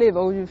i mitt liv,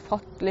 og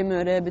ufattelig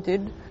mye det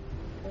betydd.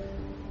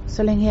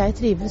 Så lenge jeg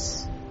trives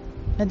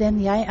med den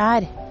jeg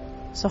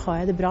så har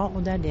jeg det bra, og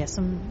det det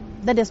som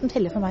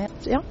teller for meg.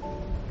 Ja,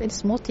 det de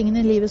små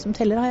tingene i livet som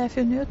teller har jeg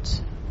funnet ut.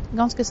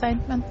 Ganske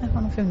sent, men jeg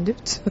har nå funnet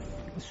ut.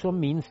 Så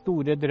min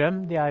store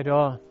drøm, det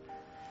å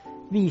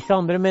vise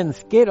andre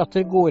mennesker at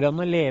det går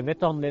an å leve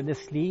et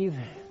annerledes liv,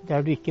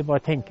 der du ikke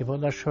bare tenker på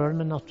deg selv,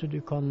 men at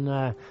du kan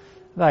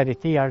være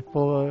til hjelp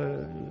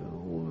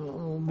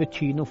og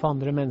bety noe for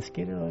andre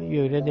mennesker, og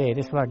gjøre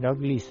deres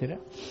hverdag lysere.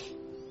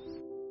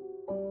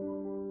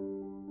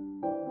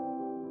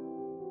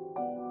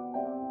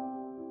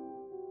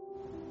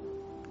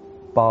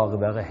 Bare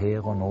være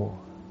her og nå,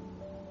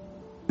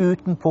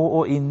 utenpå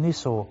og inni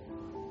så,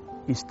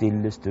 i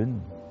stille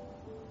stund.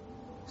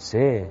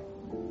 Se,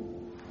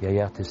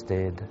 jeg til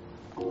stede.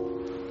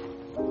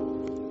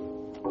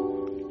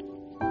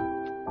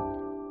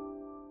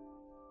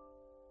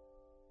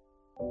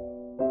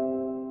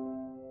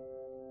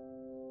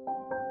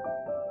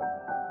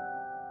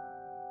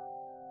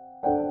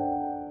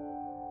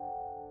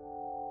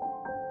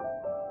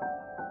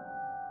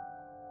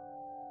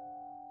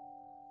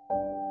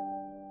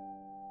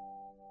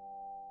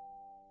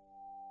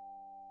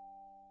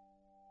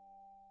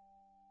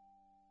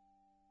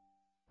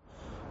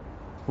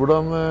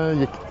 Hvordan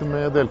gikk det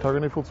med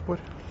deltakerne i Fotspor?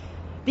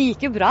 Det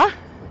gikk jo bra,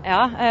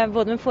 ja,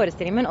 både med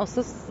forestillingen, men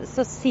også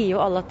så sier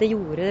jo alle at det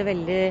gjorde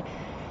veldig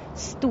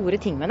store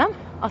ting med dem.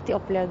 At de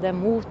opplevde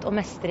mot og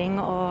mestring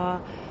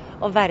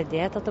og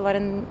verdighet, at det var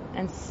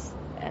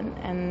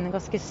en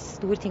ganske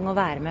stor ting å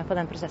være med på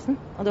den prosessen.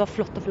 Og det var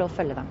flott å få lov å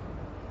følge dem.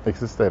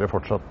 Eksisterer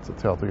fortsatt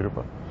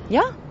teatergruppa?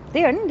 Ja,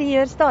 det gjør den. De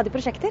gjør stadig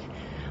prosjekter.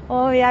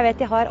 Og jeg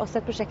vet de har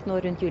også et prosjekt nå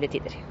rundt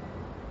juletider.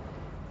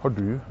 Har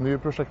du nye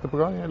prosjekter på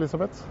gang,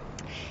 Elisabeth?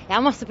 Jeg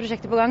har masse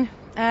prosjekter på gang.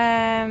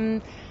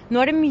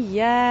 Nå det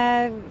mye.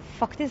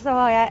 Faktisk så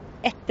har jeg,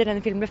 etter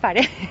denne filmen ble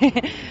ferdig,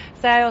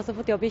 så jeg har også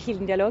fått jobb i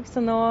Kilden Dialog,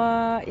 så nå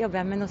jobber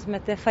jeg med noe som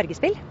heter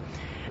Fargespill.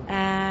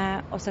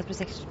 Også et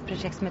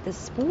prosjekt som heter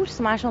Spor,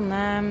 som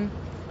sånne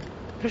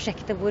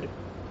prosjekter hvor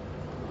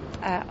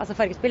altså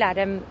Fargespill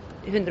det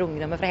 100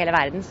 ungdommer fra hele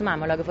verden som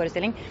med å lage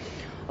forestilling.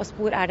 Og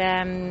Spor det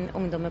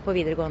ungdommer på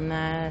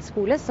videregående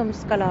skole som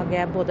skal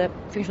lage både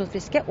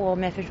funksjonsfriske og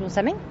med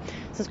funksjonshemming,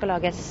 som skal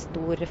lage en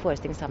stor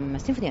forestilling sammen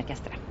med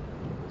symfoniorkestret.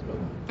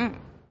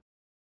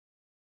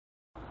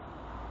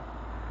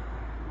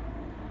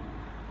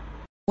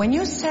 When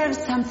you serve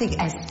something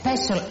as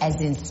special as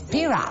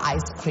Inspira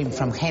ice cream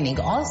from Henning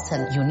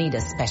Olsen, you need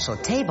a special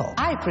table.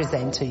 I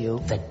present to you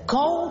the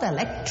Gold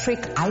Electric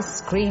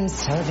Ice Cream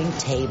Serving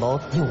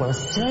Table. You will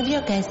serve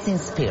your guests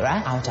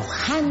Inspira out of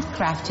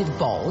handcrafted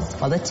bowls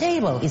while the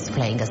table is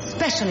playing a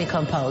specially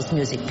composed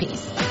music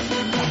piece.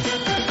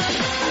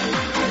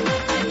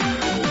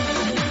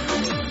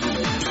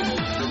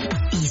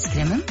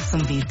 Iskremen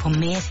som byr på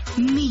mer,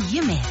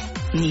 mye mer.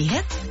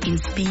 Nyhet,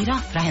 Inspira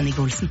fra Henning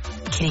Olsen.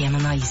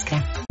 Kremen av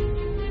iskrem.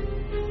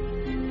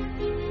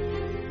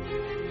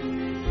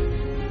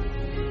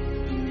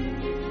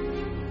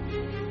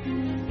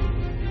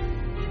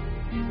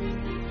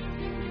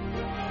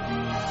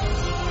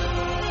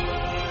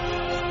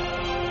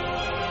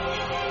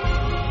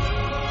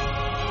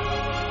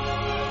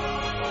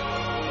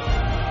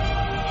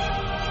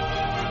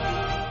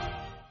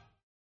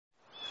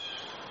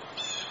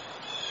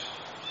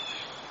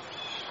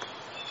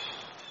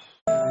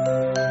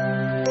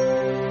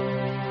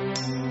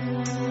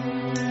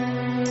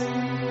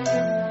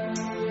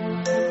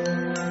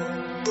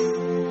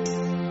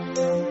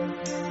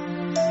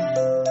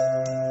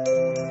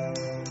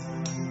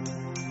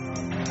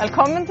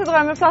 Velkommen til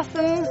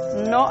Drømmeplassen.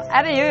 Nå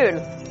det jul.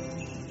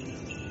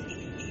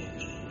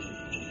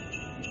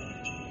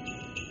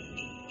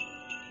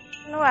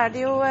 Nå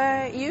det jo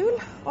jul,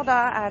 og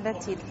da det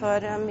tid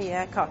for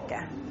mye kake.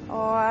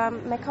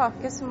 Og med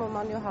kake så må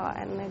man jo ha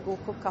en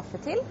god kopp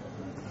kaffe til,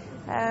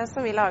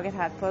 som vi lager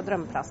her på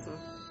Drømmeplassen.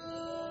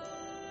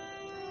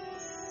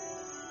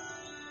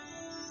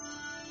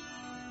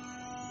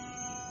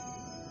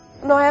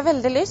 Nå har jeg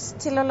veldig lyst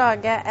til å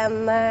lage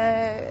en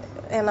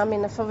av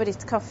mine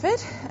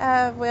favorittkaffer,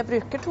 hvor jeg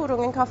bruker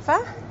Torungen kaffe,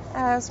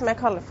 som jeg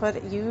kaller for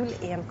jul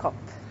i en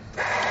kopp.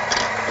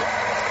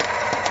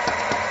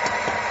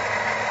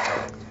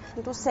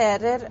 Jeg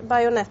doserer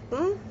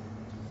bajonetten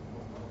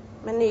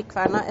med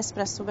nykverna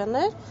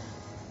espressobønner,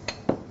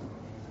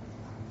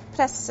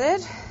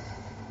 presser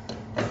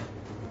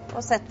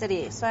og setter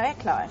i, så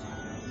jeg klar.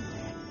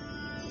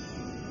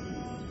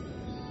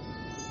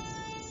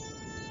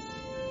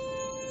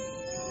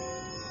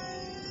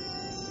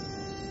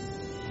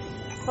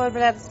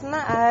 Forberedelsene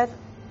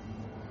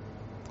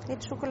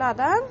litt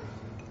sjokolade.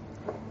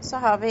 Så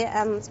har vi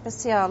en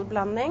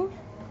spesialblanding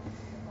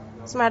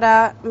som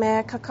da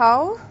med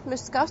kakao,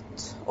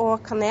 muskat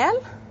og kanel.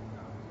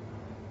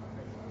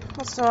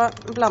 Og så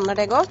blander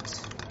det godt.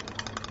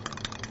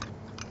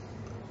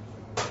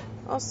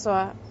 Og så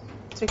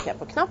trykker jeg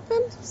på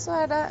knappen,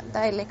 så det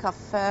deilig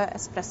kaffe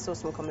espresso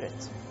som kommer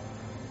ut.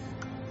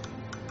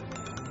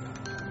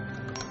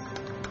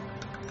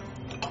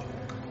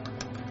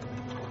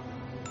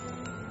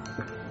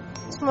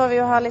 Så må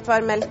vi jo ha litt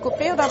varm melk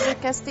oppi, og da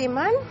bruker jeg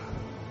stimeren.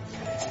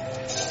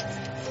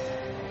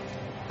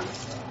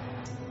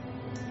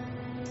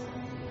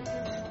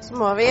 Så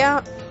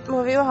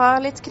må vi jo ha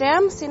litt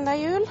krem, siden det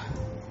jul.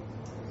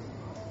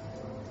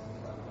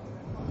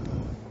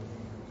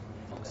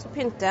 Så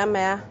pynter jeg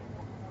med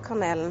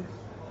kanelen.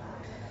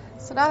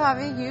 Så da har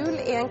vi jul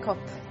i en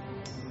kopp.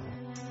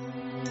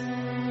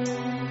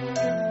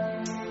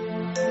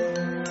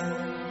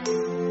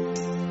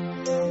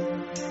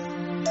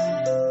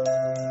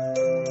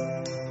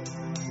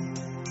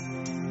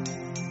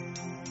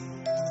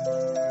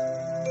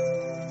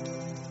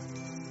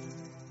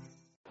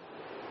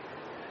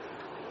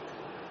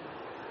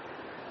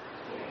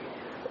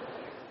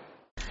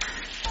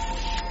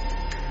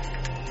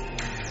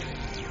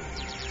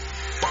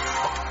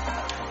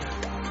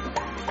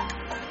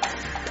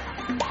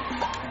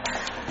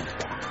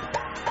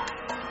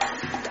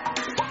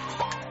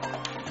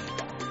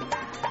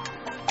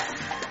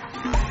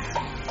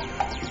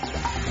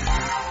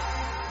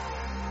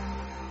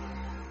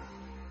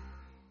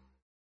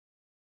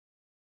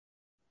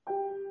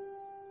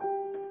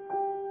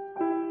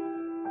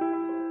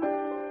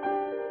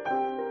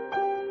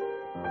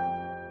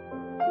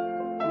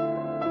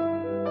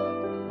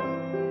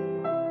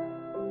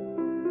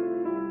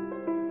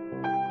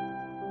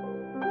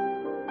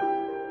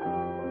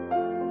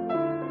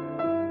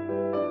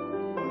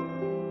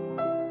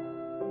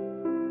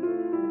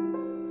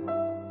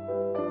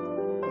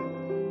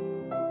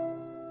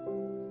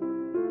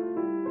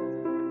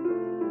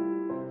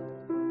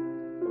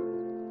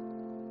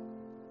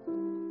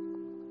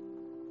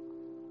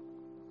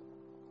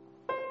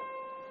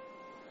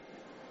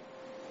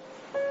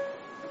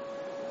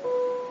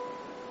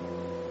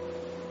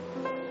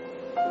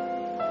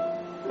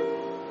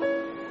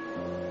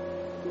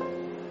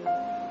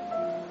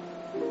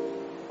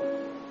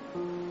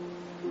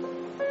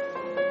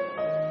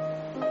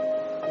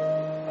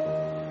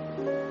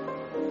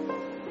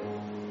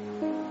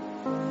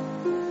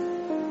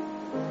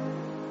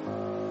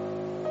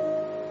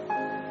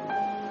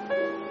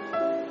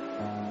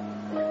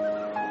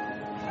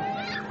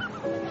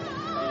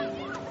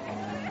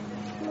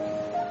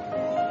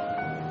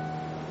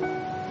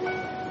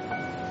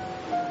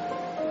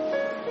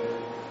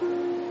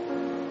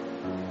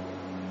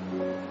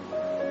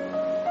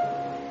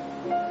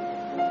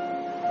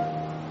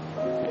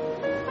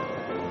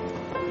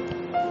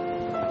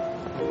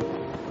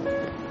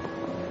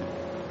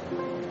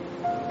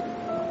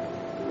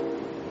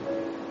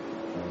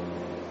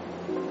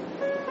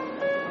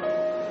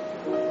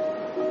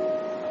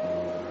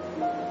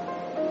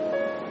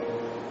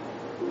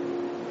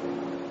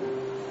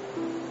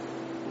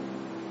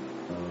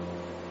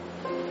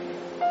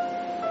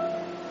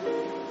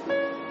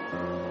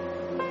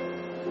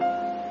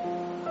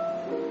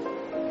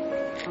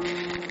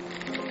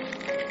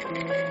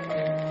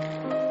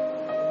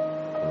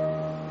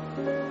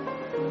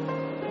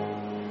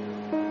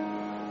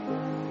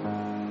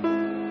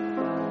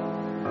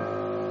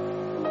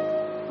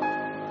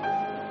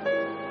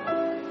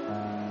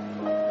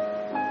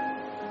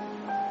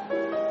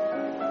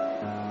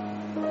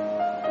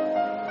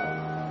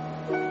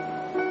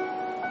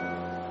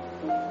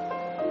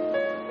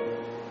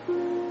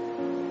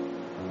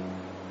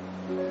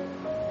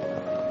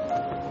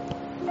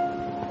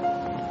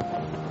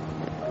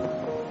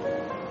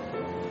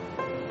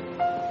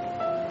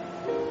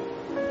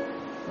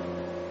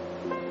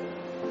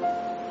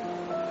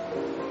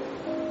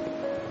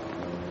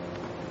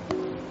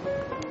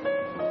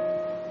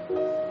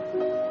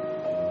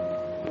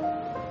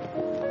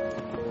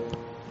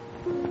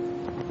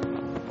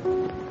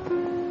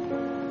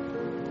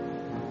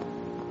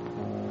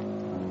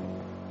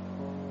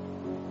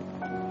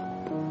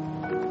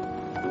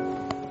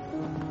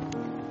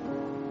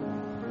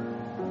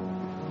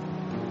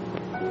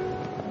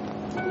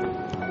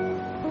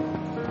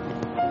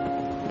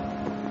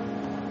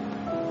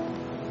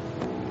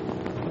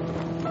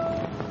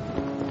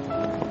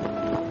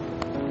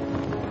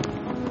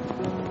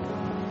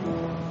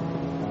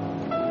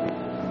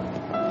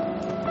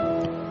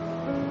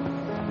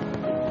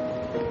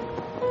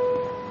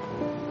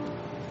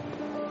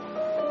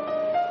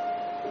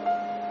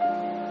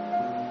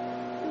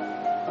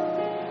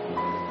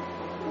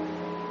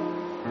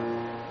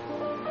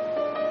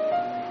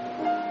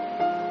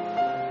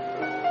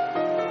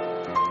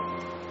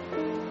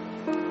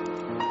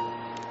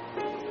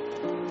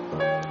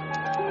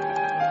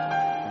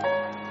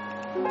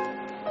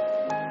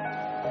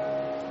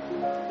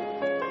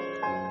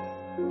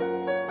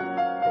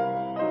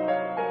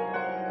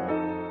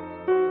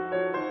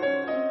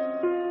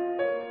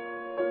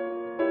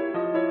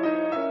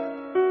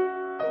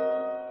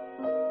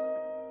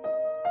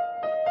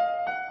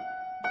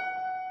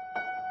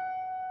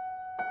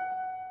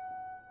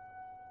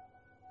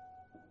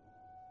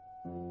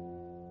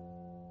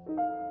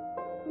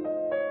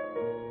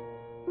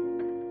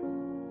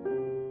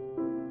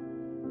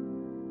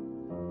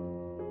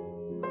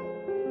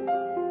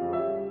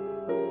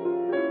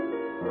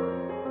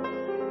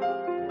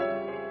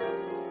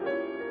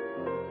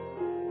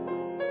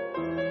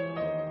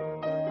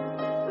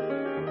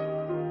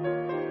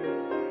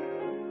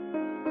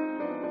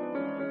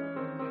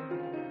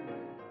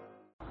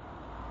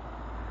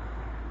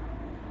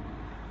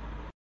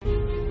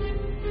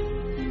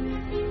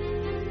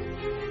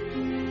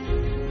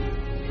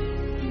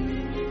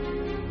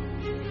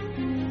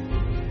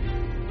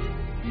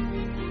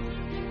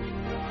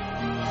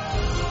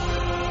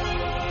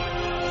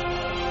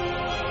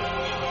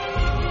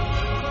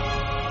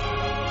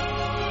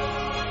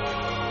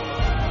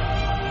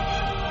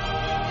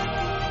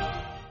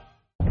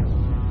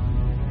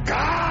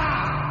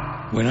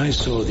 When I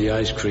saw the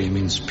ice cream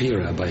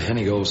Inspira by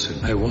Henning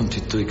Olsen, I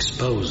wanted to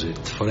expose it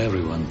for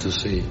everyone to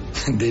see.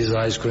 These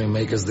ice cream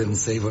makers didn't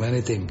save on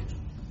anything.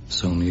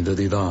 So neither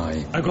did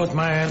I. I got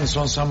my hands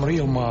on some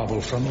real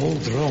marble from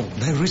old Rome.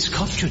 They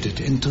resculptured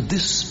it into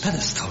this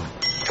pedestal.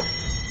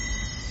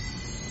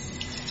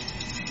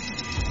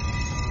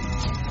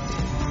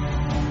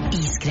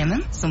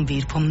 Iskremen som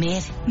byr på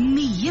mer,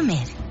 mye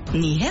mer.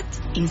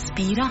 Nyhet,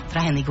 Inspira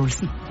fra Henning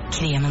Olsen.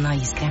 Kremen av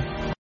iskrem.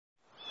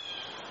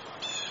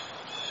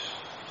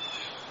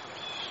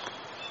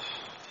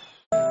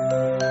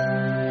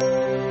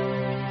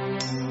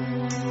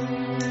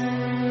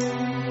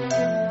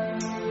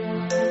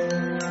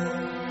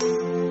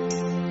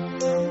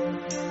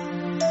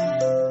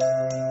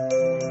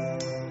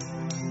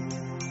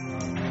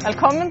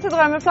 Velkommen til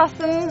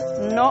Drømmeplassen.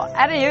 Nå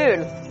det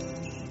jul.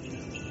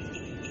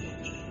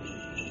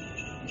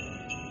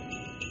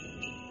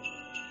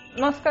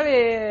 Nå skal vi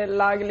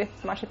lage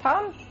litt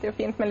marsipan. Det jo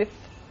fint med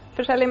litt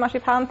forskjellig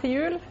marsipan til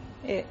jul.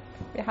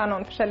 Vi har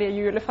noen forskjellige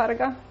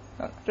julefarger.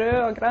 Rød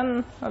og grønn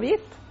og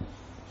hvit.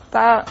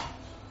 Da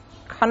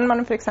kan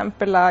man for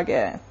eksempel lage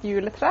et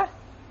juletre.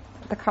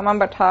 Da kan man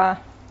bare ta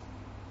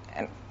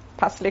en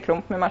passelig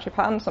klump med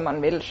marsipan som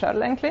man vil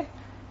selv egentlig.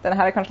 Denne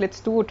her kanskje litt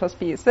stor til å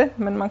spise,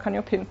 men man kan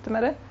jo pynte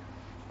med det.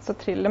 Så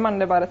triller man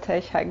det bare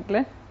til kjegle.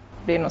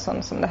 Det blir noe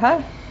sånn som det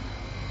her.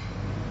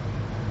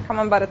 Kan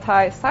man bare ta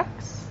i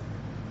saks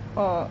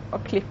og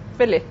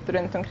klippe litt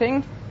rundt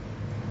omkring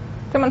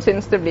til man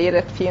synes det blir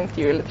et fint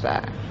juletre.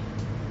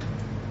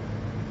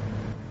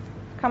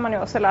 Kan man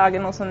jo også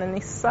lage noen sånne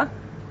nisser.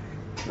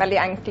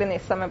 Veldig enkle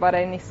nisser med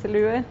bare en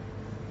nisselue.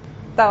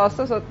 Da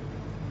også så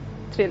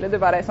triller du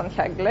bare en sånn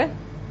kjegle,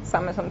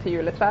 samme som til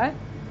juletreet.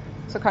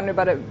 Så kan du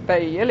bare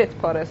bøye litt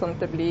på det, sånn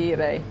at det blir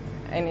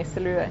en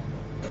nisselue.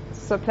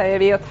 Så pleier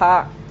vi å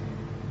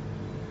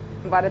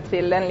bare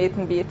trille en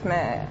liten bit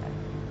med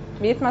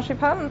hvit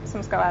marsipan,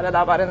 som skal være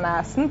da bare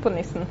nesen på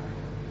nissen.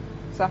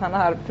 Så han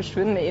har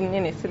forsvunnet inn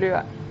i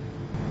nisselua.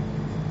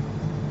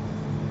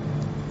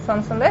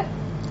 Sånn som det.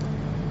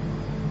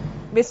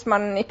 Hvis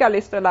man ikke har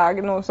lyst til å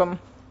lage noe som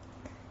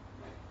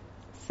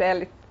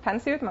ser litt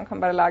fancy ut, man kan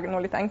bare lage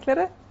noe litt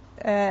enklere,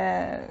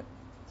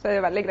 så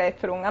det veldig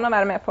greit for ungene å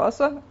være med på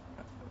også.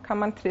 Kan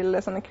man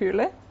trille sånne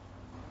kuler.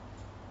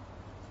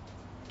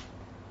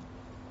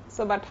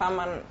 Så bare tar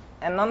man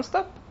en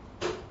non-stop,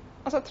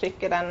 og så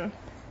trykker den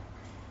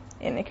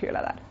inn i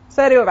kula der.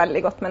 Så det jo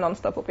veldig godt med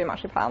non-stop oppi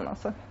marsipan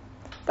også.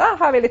 Da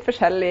har vi litt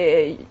forskjellig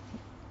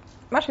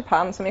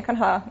marsipan som vi kan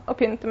ha og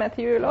pynte med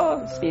til jul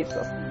og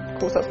spise og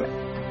kose oss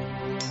med.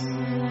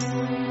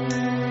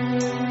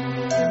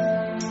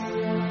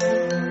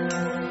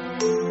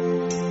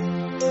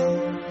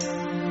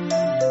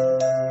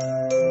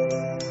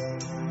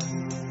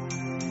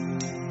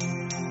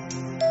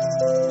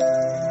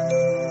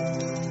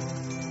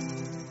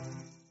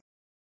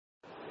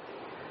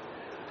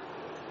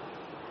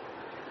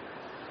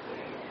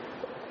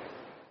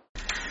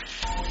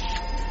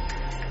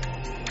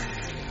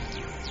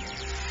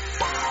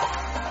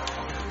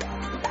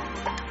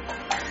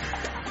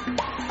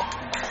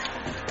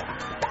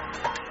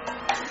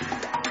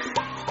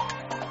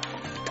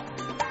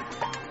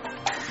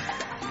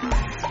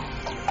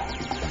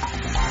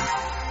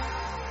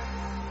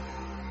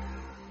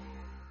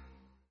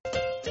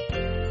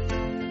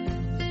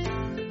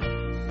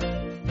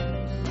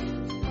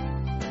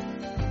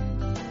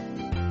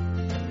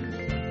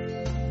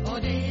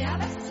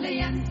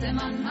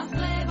 Man har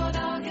strever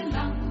dagen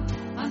lang.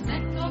 Han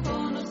snekrer på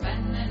noe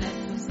spennende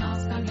som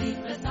snart skal bli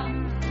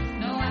present.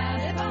 Nå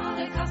det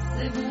bare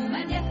kassebo,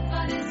 men gjett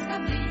hva det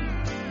skal bli.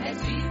 Et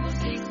skrivbord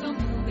slik som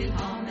hun vil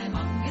ha, med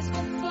mange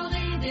skuffer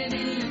i. Det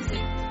vil hun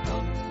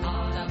sikkert ha,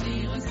 da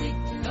blir hun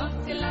sikkert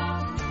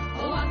glad.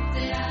 Og at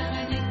det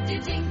en nyttig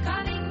ting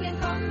kan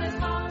ingen komme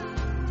fra.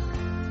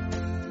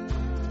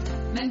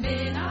 Men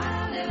bena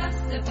det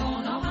verste,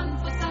 for når han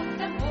får satt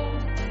dem på,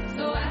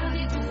 så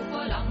de to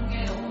for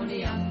lange og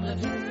de andre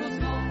to for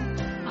små.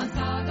 Han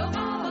sager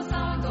av,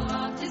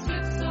 til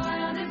slutt så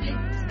det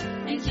blitt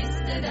en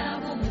kiste der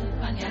hvor mor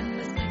kan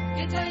gjemme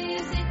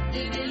strikketøyet sitt.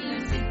 Det vil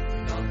hun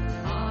sikkert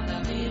ha, da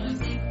blir hun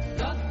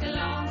sikkert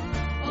glad.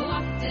 Og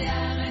at det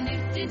en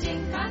nyttig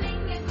ting kan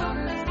ingen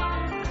komme fra.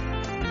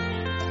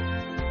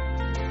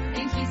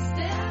 En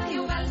kiste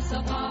jo vel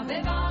så bra,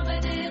 bevare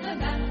dere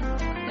vel.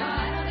 Da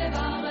det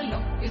bare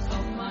lokket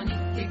som man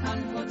ikke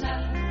kan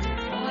fortelle.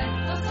 Og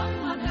ettersom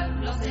han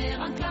høvler, ser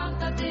han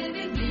klart at det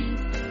vil bli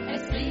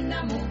et skrin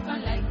der mor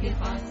kan legge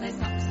fra seg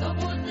saks og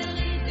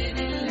broderi. Det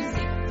vil hun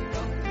sikkert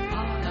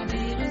ha, da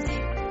blir hun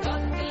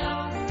sikkert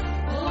glad.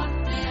 Og at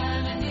det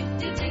en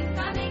nyttig ting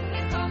kan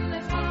ingen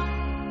komme fra.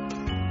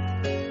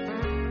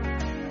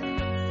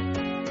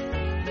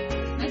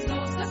 Men så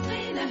skal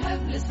skrinet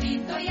høvles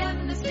fint og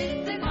jevnes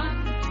lite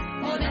grann.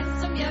 Og den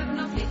som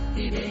jevner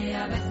flittig, det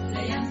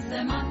vesle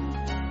Jensemann.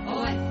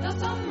 Og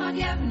ettersom han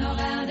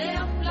jevner, det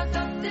opplagt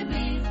at det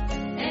blir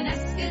en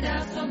eske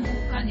der som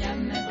mor kan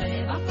gjemme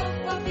brev på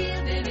papir.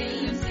 Det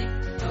vil hun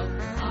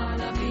sikkert ha,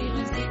 da blir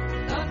hun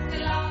sikkert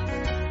glad.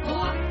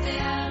 Og at det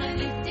en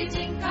nyttig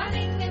ting kan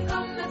ingen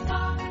komme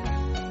fra.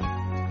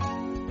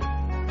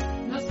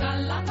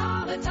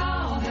 bare ta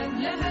og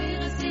høvle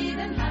høyre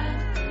siden her,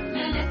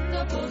 men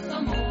etterpå så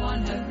må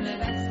han høvle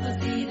venstre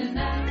siden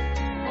der.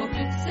 Og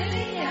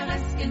plutselig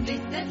esken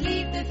blitt et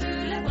lite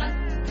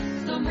fuglebrett,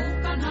 som mor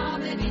kan ha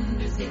ved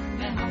vinduet sitt,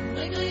 med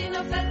havregryn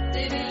og fett.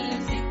 Det vil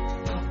hun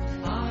sikkert,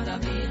 da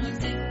blir hun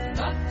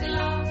sikkert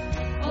glad.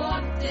 Og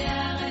at det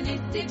en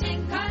nyttig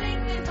ting kan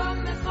ingen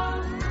komme fra.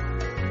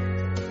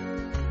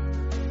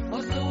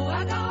 Og så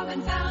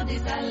gaven ferdig,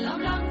 selv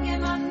om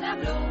lange mann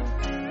blå,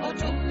 og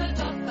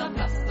tommeltott